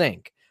going to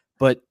sink.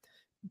 But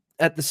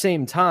at the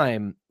same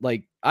time,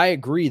 like, I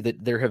agree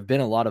that there have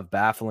been a lot of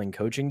baffling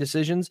coaching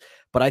decisions,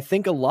 but I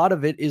think a lot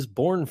of it is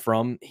born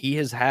from he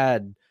has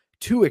had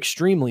two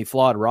extremely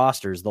flawed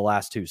rosters the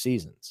last two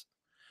seasons.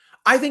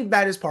 I think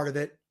that is part of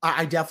it.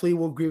 I definitely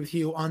will agree with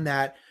you on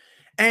that.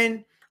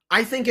 And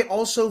I think it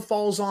also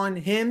falls on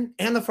him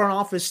and the front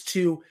office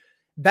to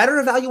better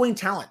evaluating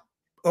talent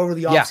over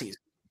the Yeah. offseason.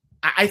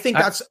 I think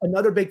that's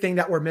another big thing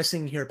that we're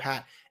missing here,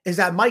 Pat, is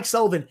that Mike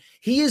Sullivan,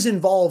 he is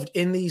involved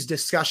in these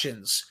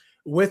discussions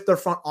with the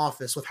front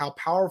office, with how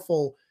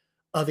powerful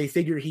of a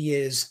figure he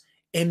is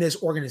in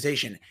this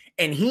organization.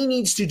 And he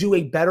needs to do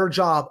a better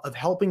job of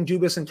helping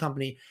Dubas and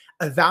company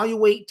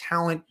evaluate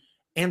talent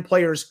and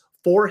players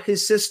for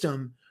his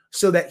system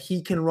so that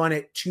he can run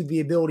it to the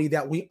ability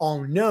that we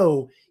all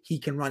know he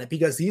can run it.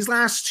 Because these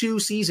last 2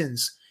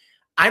 seasons,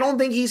 I don't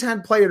think he's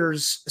had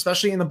players,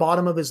 especially in the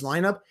bottom of his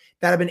lineup,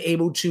 that have been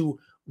able to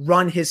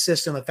run his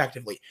system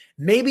effectively.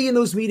 Maybe in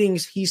those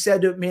meetings, he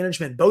said to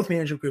management, both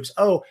management groups,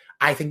 oh,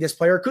 I think this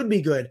player could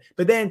be good.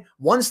 But then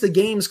once the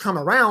games come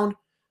around,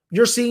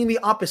 you're seeing the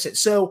opposite.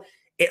 So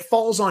it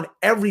falls on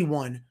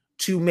everyone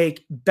to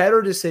make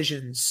better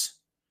decisions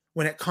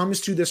when it comes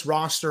to this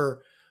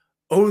roster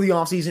over the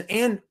offseason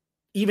and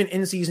even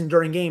in season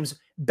during games,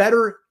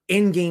 better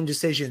in-game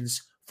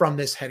decisions from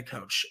this head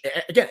coach.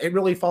 Again, it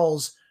really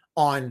falls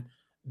on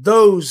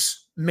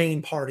those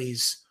main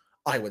parties,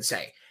 I would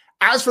say.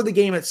 As for the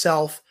game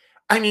itself,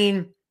 I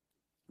mean,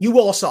 you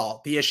all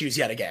saw the issues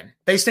yet again.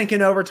 They stink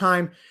in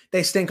overtime.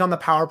 They stink on the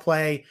power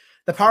play.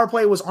 The power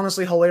play was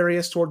honestly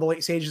hilarious toward the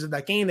late stages of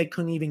that game. They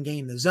couldn't even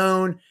game the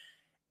zone.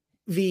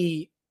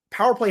 The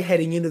power play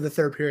heading into the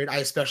third period, I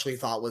especially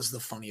thought was the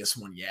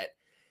funniest one yet.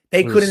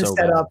 They couldn't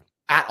set up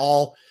at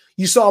all.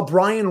 You saw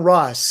Brian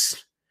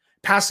Russ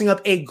passing up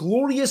a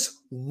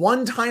glorious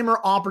one-timer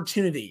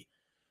opportunity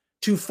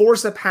to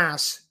force a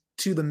pass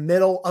to the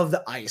middle of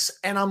the ice.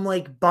 And I'm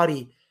like,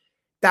 buddy,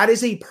 that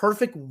is a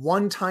perfect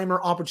one-timer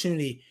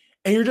opportunity.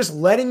 And you're just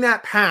letting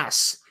that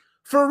pass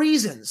for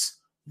reasons.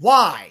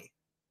 Why?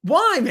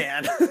 Why,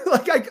 man?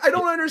 I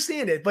don't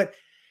understand it. But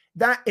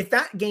that if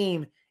that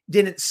game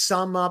didn't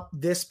sum up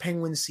this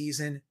Penguin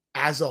season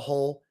as a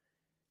whole,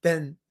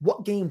 then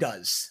what game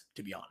does,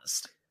 to be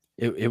honest?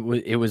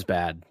 It was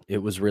bad. It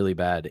was really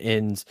bad.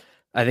 And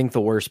I think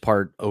the worst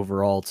part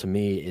overall to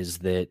me is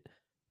that,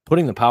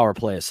 putting the power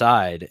play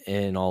aside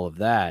and all of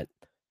that,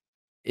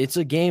 it's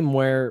a game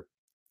where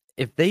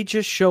if they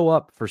just show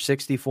up for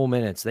 60 full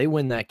minutes, they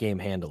win that game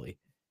handily.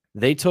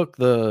 They took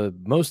the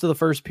most of the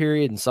first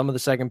period and some of the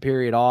second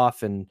period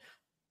off, and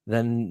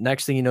then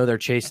next thing you know, they're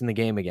chasing the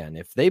game again.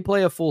 If they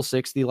play a full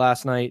 60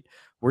 last night,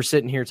 we're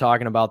sitting here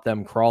talking about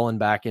them crawling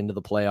back into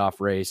the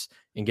playoff race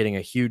and getting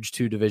a huge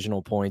 2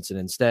 divisional points, and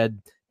instead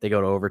they go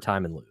to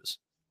overtime and lose.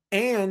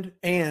 And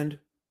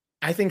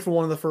I think for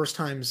one of the first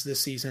times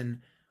this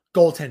season,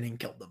 goaltending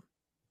killed them.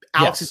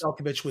 Alex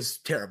Nedeljkovic was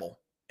terrible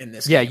in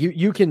this game.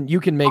 you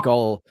can make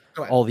all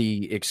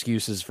the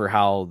excuses for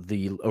how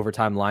the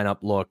overtime lineup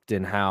looked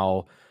and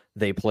how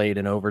they played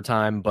in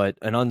overtime, but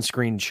an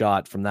unscreened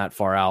shot from that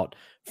far out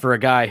for a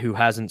guy who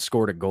hasn't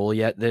scored a goal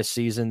yet this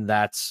season,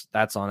 that's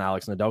on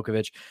Alex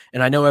Nedeljkovic.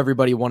 And I know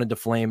everybody wanted to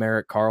flame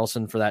Erik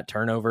Karlsson for that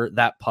turnover.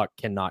 That puck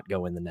cannot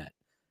go in the net.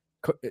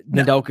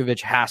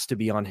 Nedeljkovic has to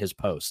be on his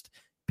post.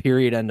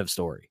 Period. End of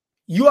story.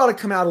 You ought to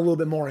come out a little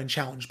bit more and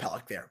challenge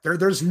Pelech there.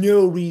 There's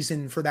no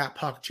reason for that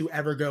puck to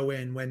ever go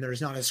in when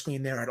there's not a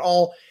screen there at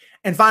all.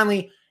 And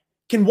finally,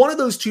 can one of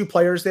those 2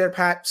 players there,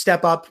 Pat,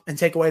 step up and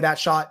take away that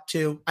shot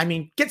too? I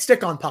mean, get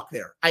stick on puck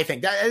there. I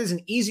think that is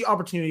an easy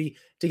opportunity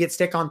to get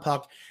stick on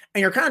puck.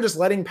 And you're kind of just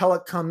letting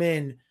Pelech come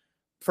in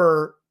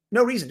for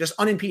no reason, just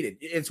unimpeded.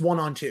 It's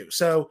 1-on-2.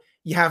 So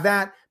you have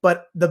that.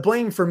 But the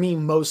blame for me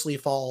mostly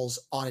falls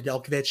on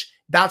Nedeljkovic.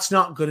 That's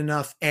not good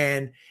enough.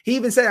 And he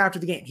even said after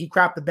the game, he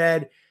crapped the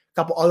bed. A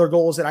couple other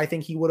goals that I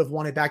think he would have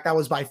wanted back. That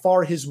was by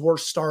far his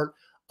worst start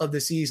of the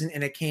season,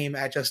 and it came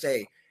at just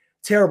a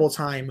terrible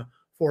time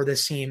for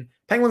this team.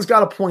 Penguins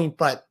got a point,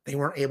 but they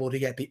weren't able to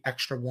get the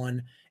extra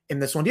one in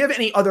this one. Do you have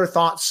any other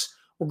thoughts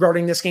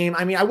regarding this game?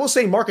 I mean, I will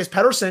say Marcus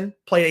Pettersson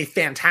played a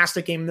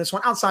fantastic game in this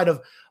one, outside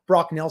of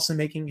Brock Nelson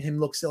making him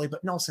look silly,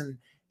 but Nelson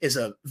is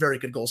a very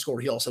good goal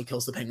scorer. He also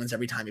kills the Penguins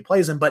every time he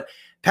plays them. But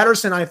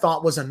Pettersson, I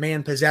thought, was a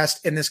man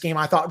possessed in this game.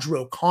 I thought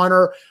Drew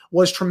O'Connor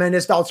was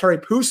tremendous. Valtteri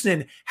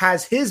Puustinen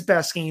has his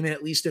best game in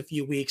at least a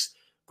few weeks.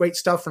 Great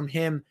stuff from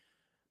him.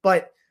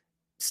 But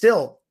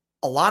still,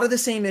 a lot of the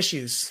same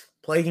issues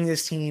plaguing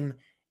this team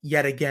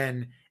yet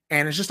again.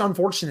 And it's just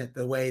unfortunate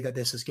the way that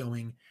this is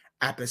going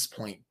at this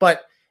point.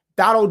 But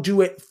that'll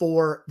do it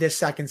for this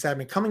second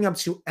segment. Coming up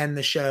to end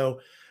the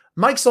show,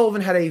 Mike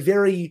Sullivan had a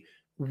very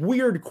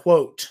weird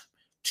quote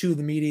to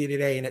the media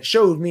today, and it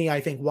showed me, I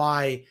think,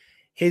 why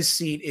his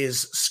seat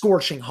is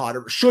scorching hot,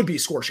 or should be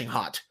scorching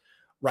hot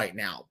right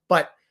now.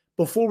 But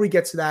before we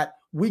get to that,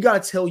 we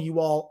got to tell you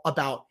all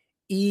about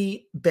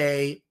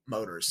eBay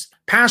Motors.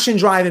 Passion,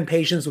 drive, and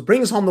patience what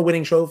brings home the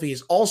winning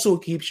trophies also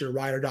keeps your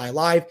ride or die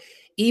alive.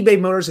 eBay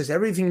Motors has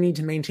everything you need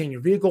to maintain your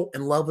vehicle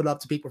and level it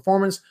up to peak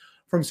performance,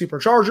 from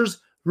superchargers,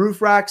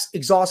 roof racks,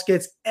 exhaust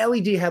kits,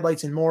 LED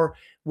headlights, and more.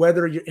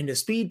 Whether you're into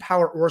speed,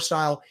 power, or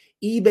style,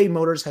 eBay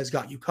Motors has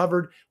got you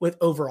covered with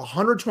over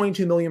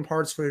 122 million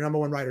parts for your number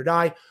one ride or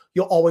die.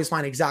 You'll always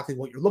find exactly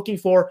what you're looking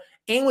for.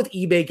 And with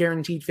eBay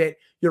Guaranteed Fit,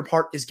 your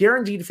part is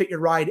guaranteed to fit your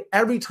ride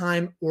every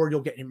time, or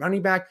you'll get your money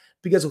back,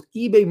 because with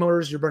eBay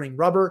Motors, you're burning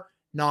rubber,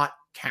 not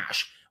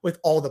cash. With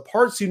all the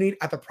parts you need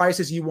at the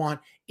prices you want,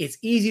 it's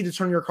easy to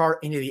turn your car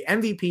into the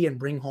MVP and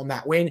bring home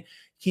that win.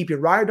 Keep your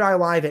ride or die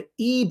alive at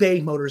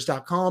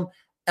ebaymotors.com.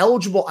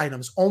 Eligible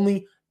items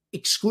only.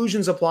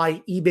 Exclusions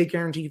apply. eBay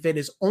Guaranteed Fit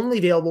is only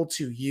available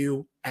to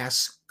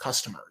U.S.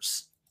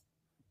 customers.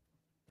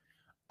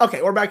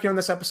 Okay, we're back here on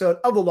this episode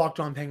of the Locked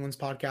On Penguins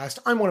podcast.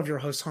 I'm one of your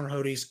hosts, Hunter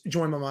Hodes,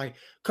 joined by my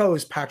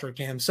co-host, Patrick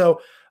Ham.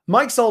 So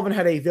Mike Sullivan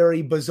had a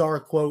very bizarre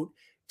quote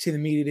to the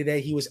media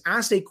today. He was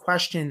asked a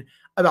question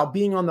about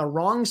being on the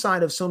wrong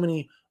side of so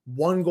many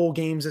one-goal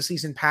games this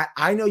season. Pat,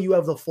 I know you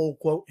have the full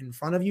quote in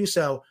front of you,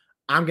 so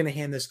I'm going to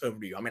hand this over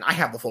to you. I mean, I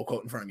have the full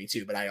quote in front of me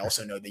too, but I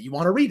also know that you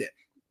want to read it.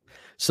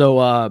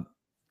 So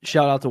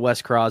shout out to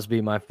Wes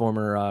Crosby, my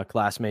former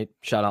classmate.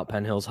 Shout out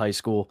Penn Hills High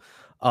School.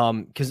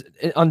 Because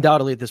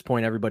undoubtedly at this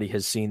point, everybody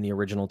has seen the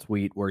original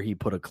tweet where he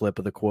put a clip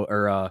of the quote,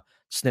 or a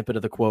snippet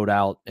of the quote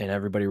out, and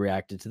everybody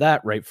reacted to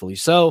that, rightfully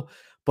so.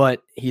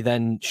 But he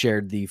then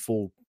shared the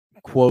full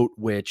quote,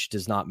 which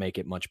does not make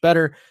it much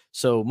better.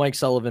 So Mike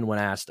Sullivan, when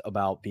asked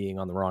about being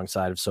on the wrong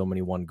side of so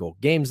many one-goal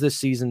games this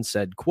season,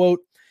 said,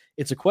 quote,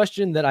 "It's a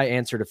question that I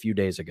answered a few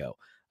days ago.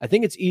 I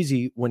think it's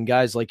easy when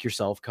guys like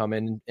yourself come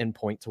in and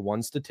point to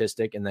one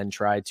statistic and then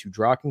try to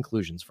draw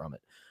conclusions from it.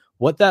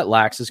 What that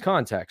lacks is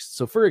context.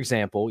 So, for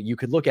example, you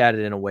could look at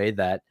it in a way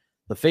that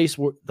the face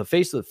of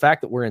the fact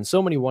that we're in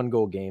so many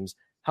one-goal games,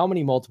 how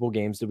many multiple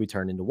games did we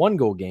turn into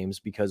one-goal games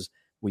because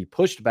we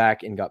pushed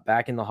back and got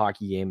back in the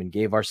hockey game and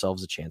gave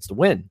ourselves a chance to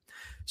win?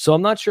 So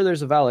I'm not sure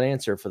there's a valid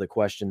answer for the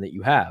question that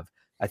you have.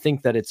 I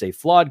think that it's a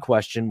flawed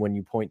question when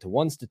you point to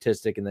one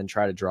statistic and then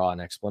try to draw an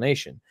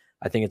explanation.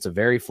 I think it's a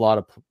very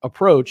flawed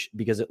approach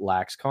because it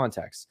lacks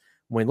context.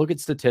 When we look at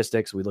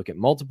statistics, we look at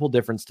multiple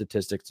different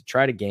statistics to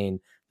try to gain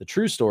the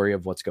true story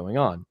of what's going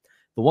on.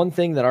 The one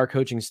thing that our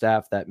coaching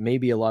staff that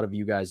maybe a lot of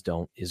you guys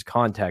don't is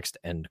context,"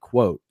 end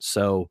quote.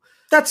 So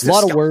that's a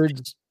lot disgusting. of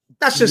words.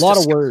 That's just a lot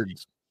disgusting. of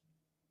words.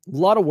 A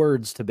lot of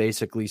words to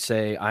basically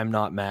say, I'm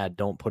not mad.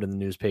 Don't put in the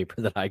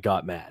newspaper that I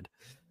got mad.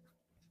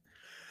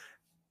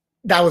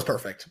 That was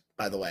perfect,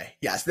 by the way.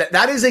 Yes,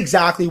 that is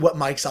exactly what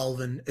Mike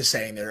Sullivan is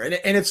saying there.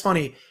 And it's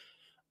funny.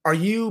 Are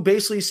you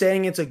basically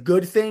saying it's a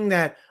good thing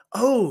that,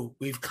 oh,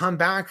 we've come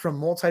back from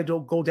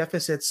multi-goal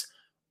deficits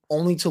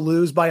only to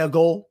lose by a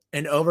goal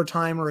in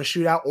overtime or a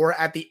shootout or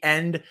at the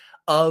end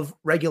of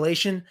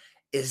regulation?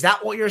 Is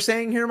that what you're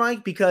saying here,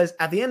 Mike? Because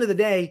at the end of the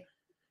day,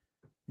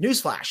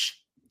 newsflash,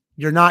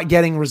 you're not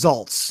getting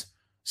results.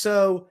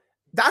 So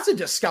that's a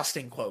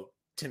disgusting quote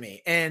to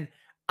me. And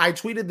I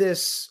tweeted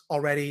this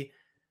already.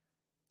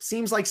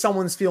 Seems like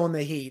someone's feeling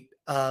the heat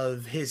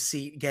of his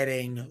seat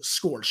getting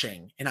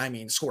scorching, and I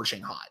mean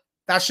scorching hot.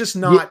 That's just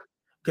not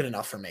good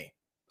enough for me.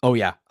 Oh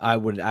yeah, I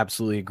would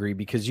absolutely agree,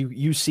 because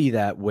you see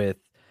that with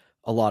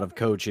a lot of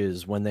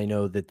coaches when they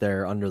know that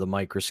they're under the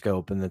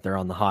microscope and that they're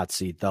on the hot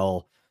seat.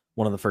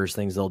 One of the first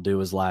things they'll do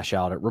is lash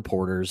out at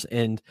reporters.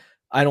 And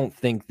I don't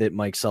think that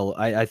Mike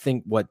Sullivan, I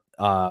think what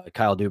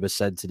Kyle Dubas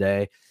said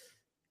today,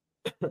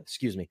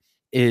 excuse me,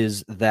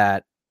 is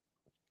that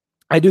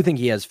I do think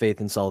he has faith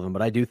in Sullivan,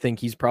 but I do think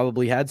he's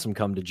probably had some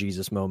come to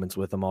Jesus moments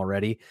with him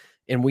already.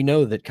 And we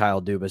know that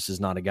Kyle Dubas is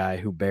not a guy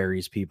who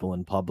buries people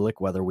in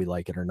public, whether we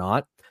like it or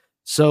not.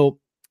 So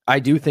I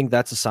do think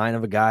that's a sign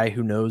of a guy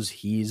who knows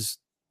he's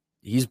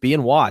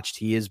being watched.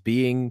 He is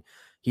being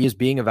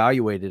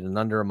evaluated and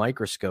under a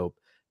microscope,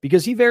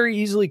 because he very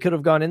easily could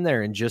have gone in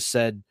there and just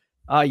said,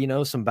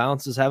 some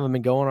bounces haven't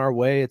been going our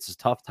way. It's a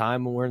tough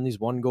time when we're in these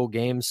 1-goal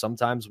games.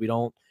 Sometimes we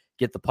don't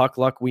get the puck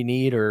luck we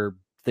need or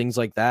things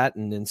like that.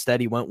 And instead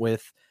he went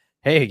with,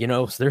 hey,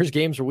 there's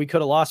games where we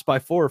could have lost by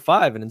 4 or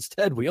 5, and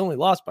instead we only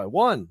lost by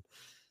 1.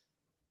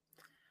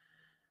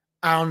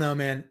 I don't know,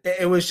 man.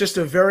 It was just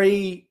a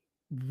very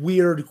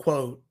weird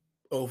quote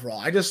overall.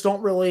 I just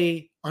don't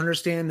really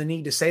understand the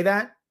need to say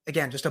that.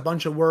 Again, just a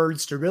bunch of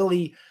words to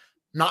really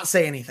not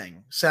say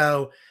anything.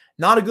 So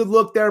not a good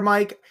look there,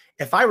 Mike.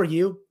 If I were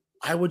you,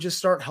 I would just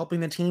start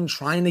helping the team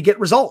trying to get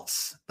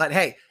results. But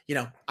hey,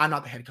 I'm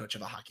not the head coach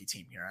of a hockey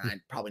team here, and I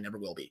probably never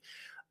will be.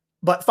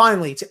 But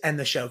finally, to end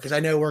the show, because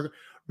I know we're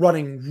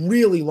running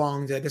really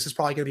long today. This is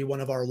probably going to be one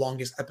of our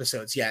longest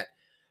episodes yet.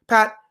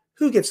 Pat,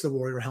 who gets the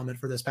Warrior helmet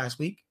for this past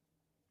week?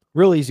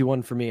 Real easy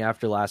one for me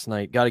after last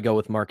night. Got to go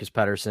with Marcus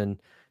Pettersson.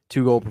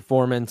 2-goal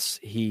performance.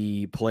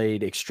 He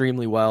played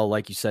extremely well.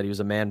 Like you said, he was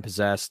a man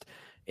possessed.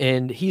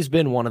 And he's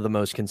been one of the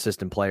most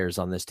consistent players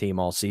on this team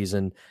all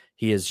season.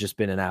 He has just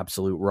been an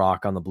absolute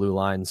rock on the blue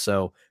line.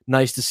 So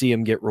nice to see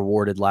him get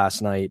rewarded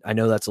last night. I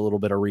know that's a little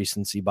bit of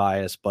recency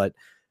bias, but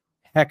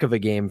heck of a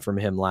game from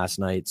him last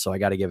night. So I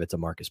got to give it to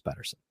Marcus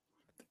Pettersson.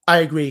 I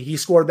agree. He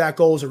scored that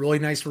goal. It was a really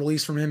nice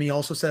release from him. He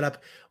also set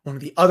up one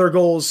of the other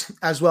goals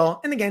as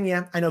well. And again,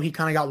 yeah, I know he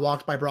kind of got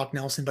walked by Brock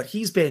Nelson, but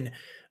he's been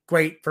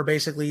great for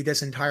basically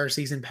this entire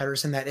season,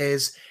 Pettersson, that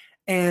is.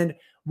 And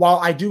while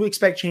I do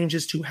expect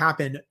changes to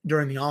happen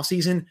during the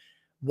offseason,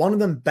 one of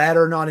them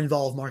better not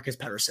involve Marcus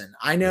Pettersson.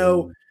 I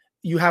know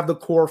you have the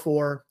core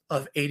four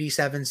of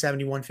 87,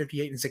 71,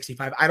 58, and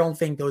 65. I don't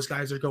think those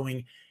guys are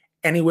going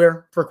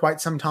anywhere for quite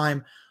some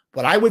time,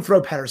 but I would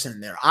throw Pettersson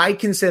in there. I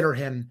consider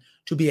him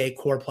to be a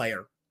core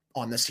player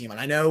on this team. And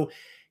I know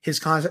his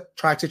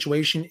contract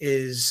situation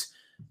is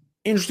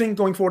interesting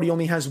going forward. He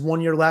only has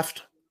 1 year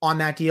left on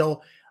that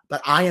deal,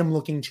 but I am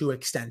looking to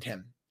extend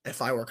him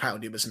if I were Kyle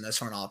Dubas in this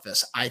front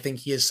office. I think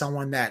he is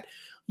someone that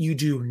you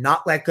do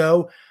not let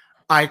go.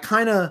 I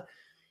kind of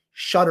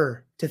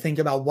shudder to think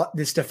about what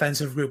this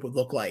defensive group would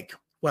look like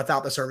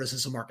without the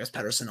services of Marcus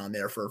Pettersson on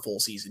there for a full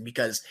season,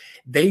 because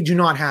they do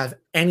not have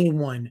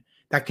anyone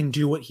that can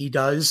do what he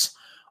does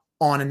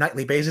on a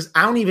nightly basis.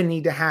 I don't even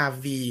need to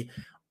have the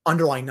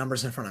underlying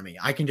numbers in front of me.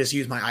 I can just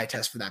use my eye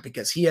test for that,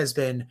 because he has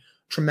been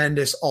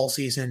tremendous all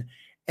season,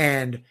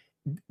 and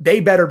they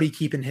better be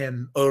keeping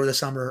him over the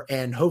summer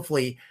and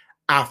hopefully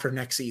after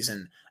next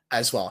season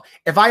as well.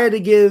 If I had to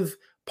give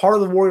part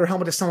of the Warrior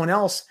helmet to someone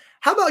else,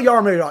 how about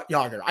Jaromir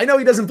Jagr? I know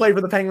he doesn't play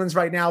for the Penguins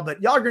right now,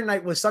 but Jagr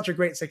tonight was such a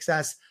great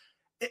success.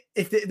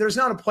 If there's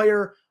not a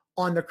player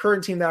on the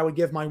current team that I would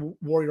give my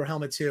Warrior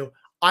helmet to,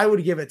 I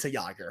would give it to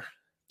Jagr.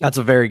 That's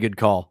a very good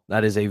call.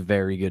 That is a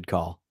very good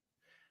call.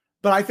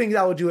 But I think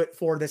that will do it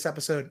for this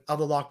episode of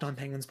the Locked On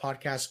Penguins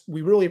podcast.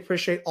 We really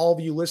appreciate all of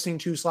you listening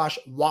to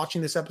 /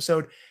 watching this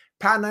episode.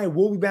 Pat and I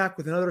will be back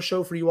with another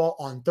show for you all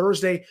on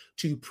Thursday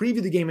to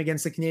preview the game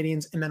against the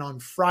Canadiens. And then on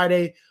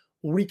Friday,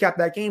 we'll recap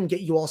that game,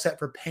 get you all set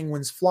for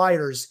Penguins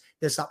Flyers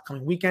this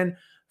upcoming weekend.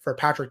 For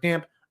Patrick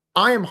Damp,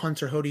 I am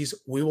Hunter Hodes.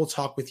 We will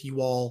talk with you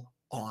all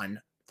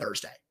on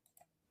Thursday.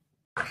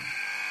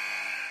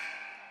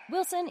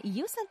 Wilson,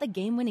 you sent the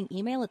game-winning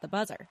email at the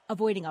buzzer,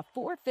 avoiding a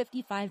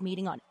 4:55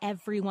 meeting on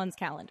everyone's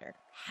calendar.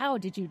 How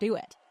did you do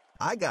it?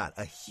 I got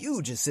a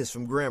huge assist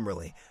from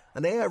Grammarly,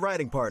 an AI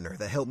writing partner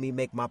that helped me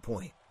make my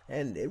point.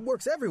 And it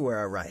works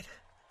everywhere I write.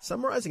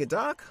 Summarizing a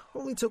doc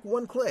only took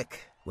one click.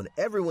 When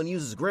everyone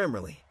uses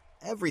Grammarly,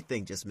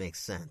 everything just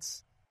makes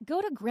sense. Go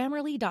to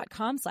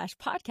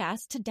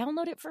Grammarly.com/podcast to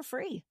download it for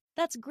free.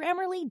 That's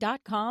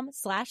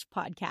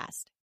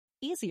Grammarly.com/podcast.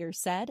 Easier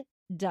said,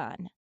 done.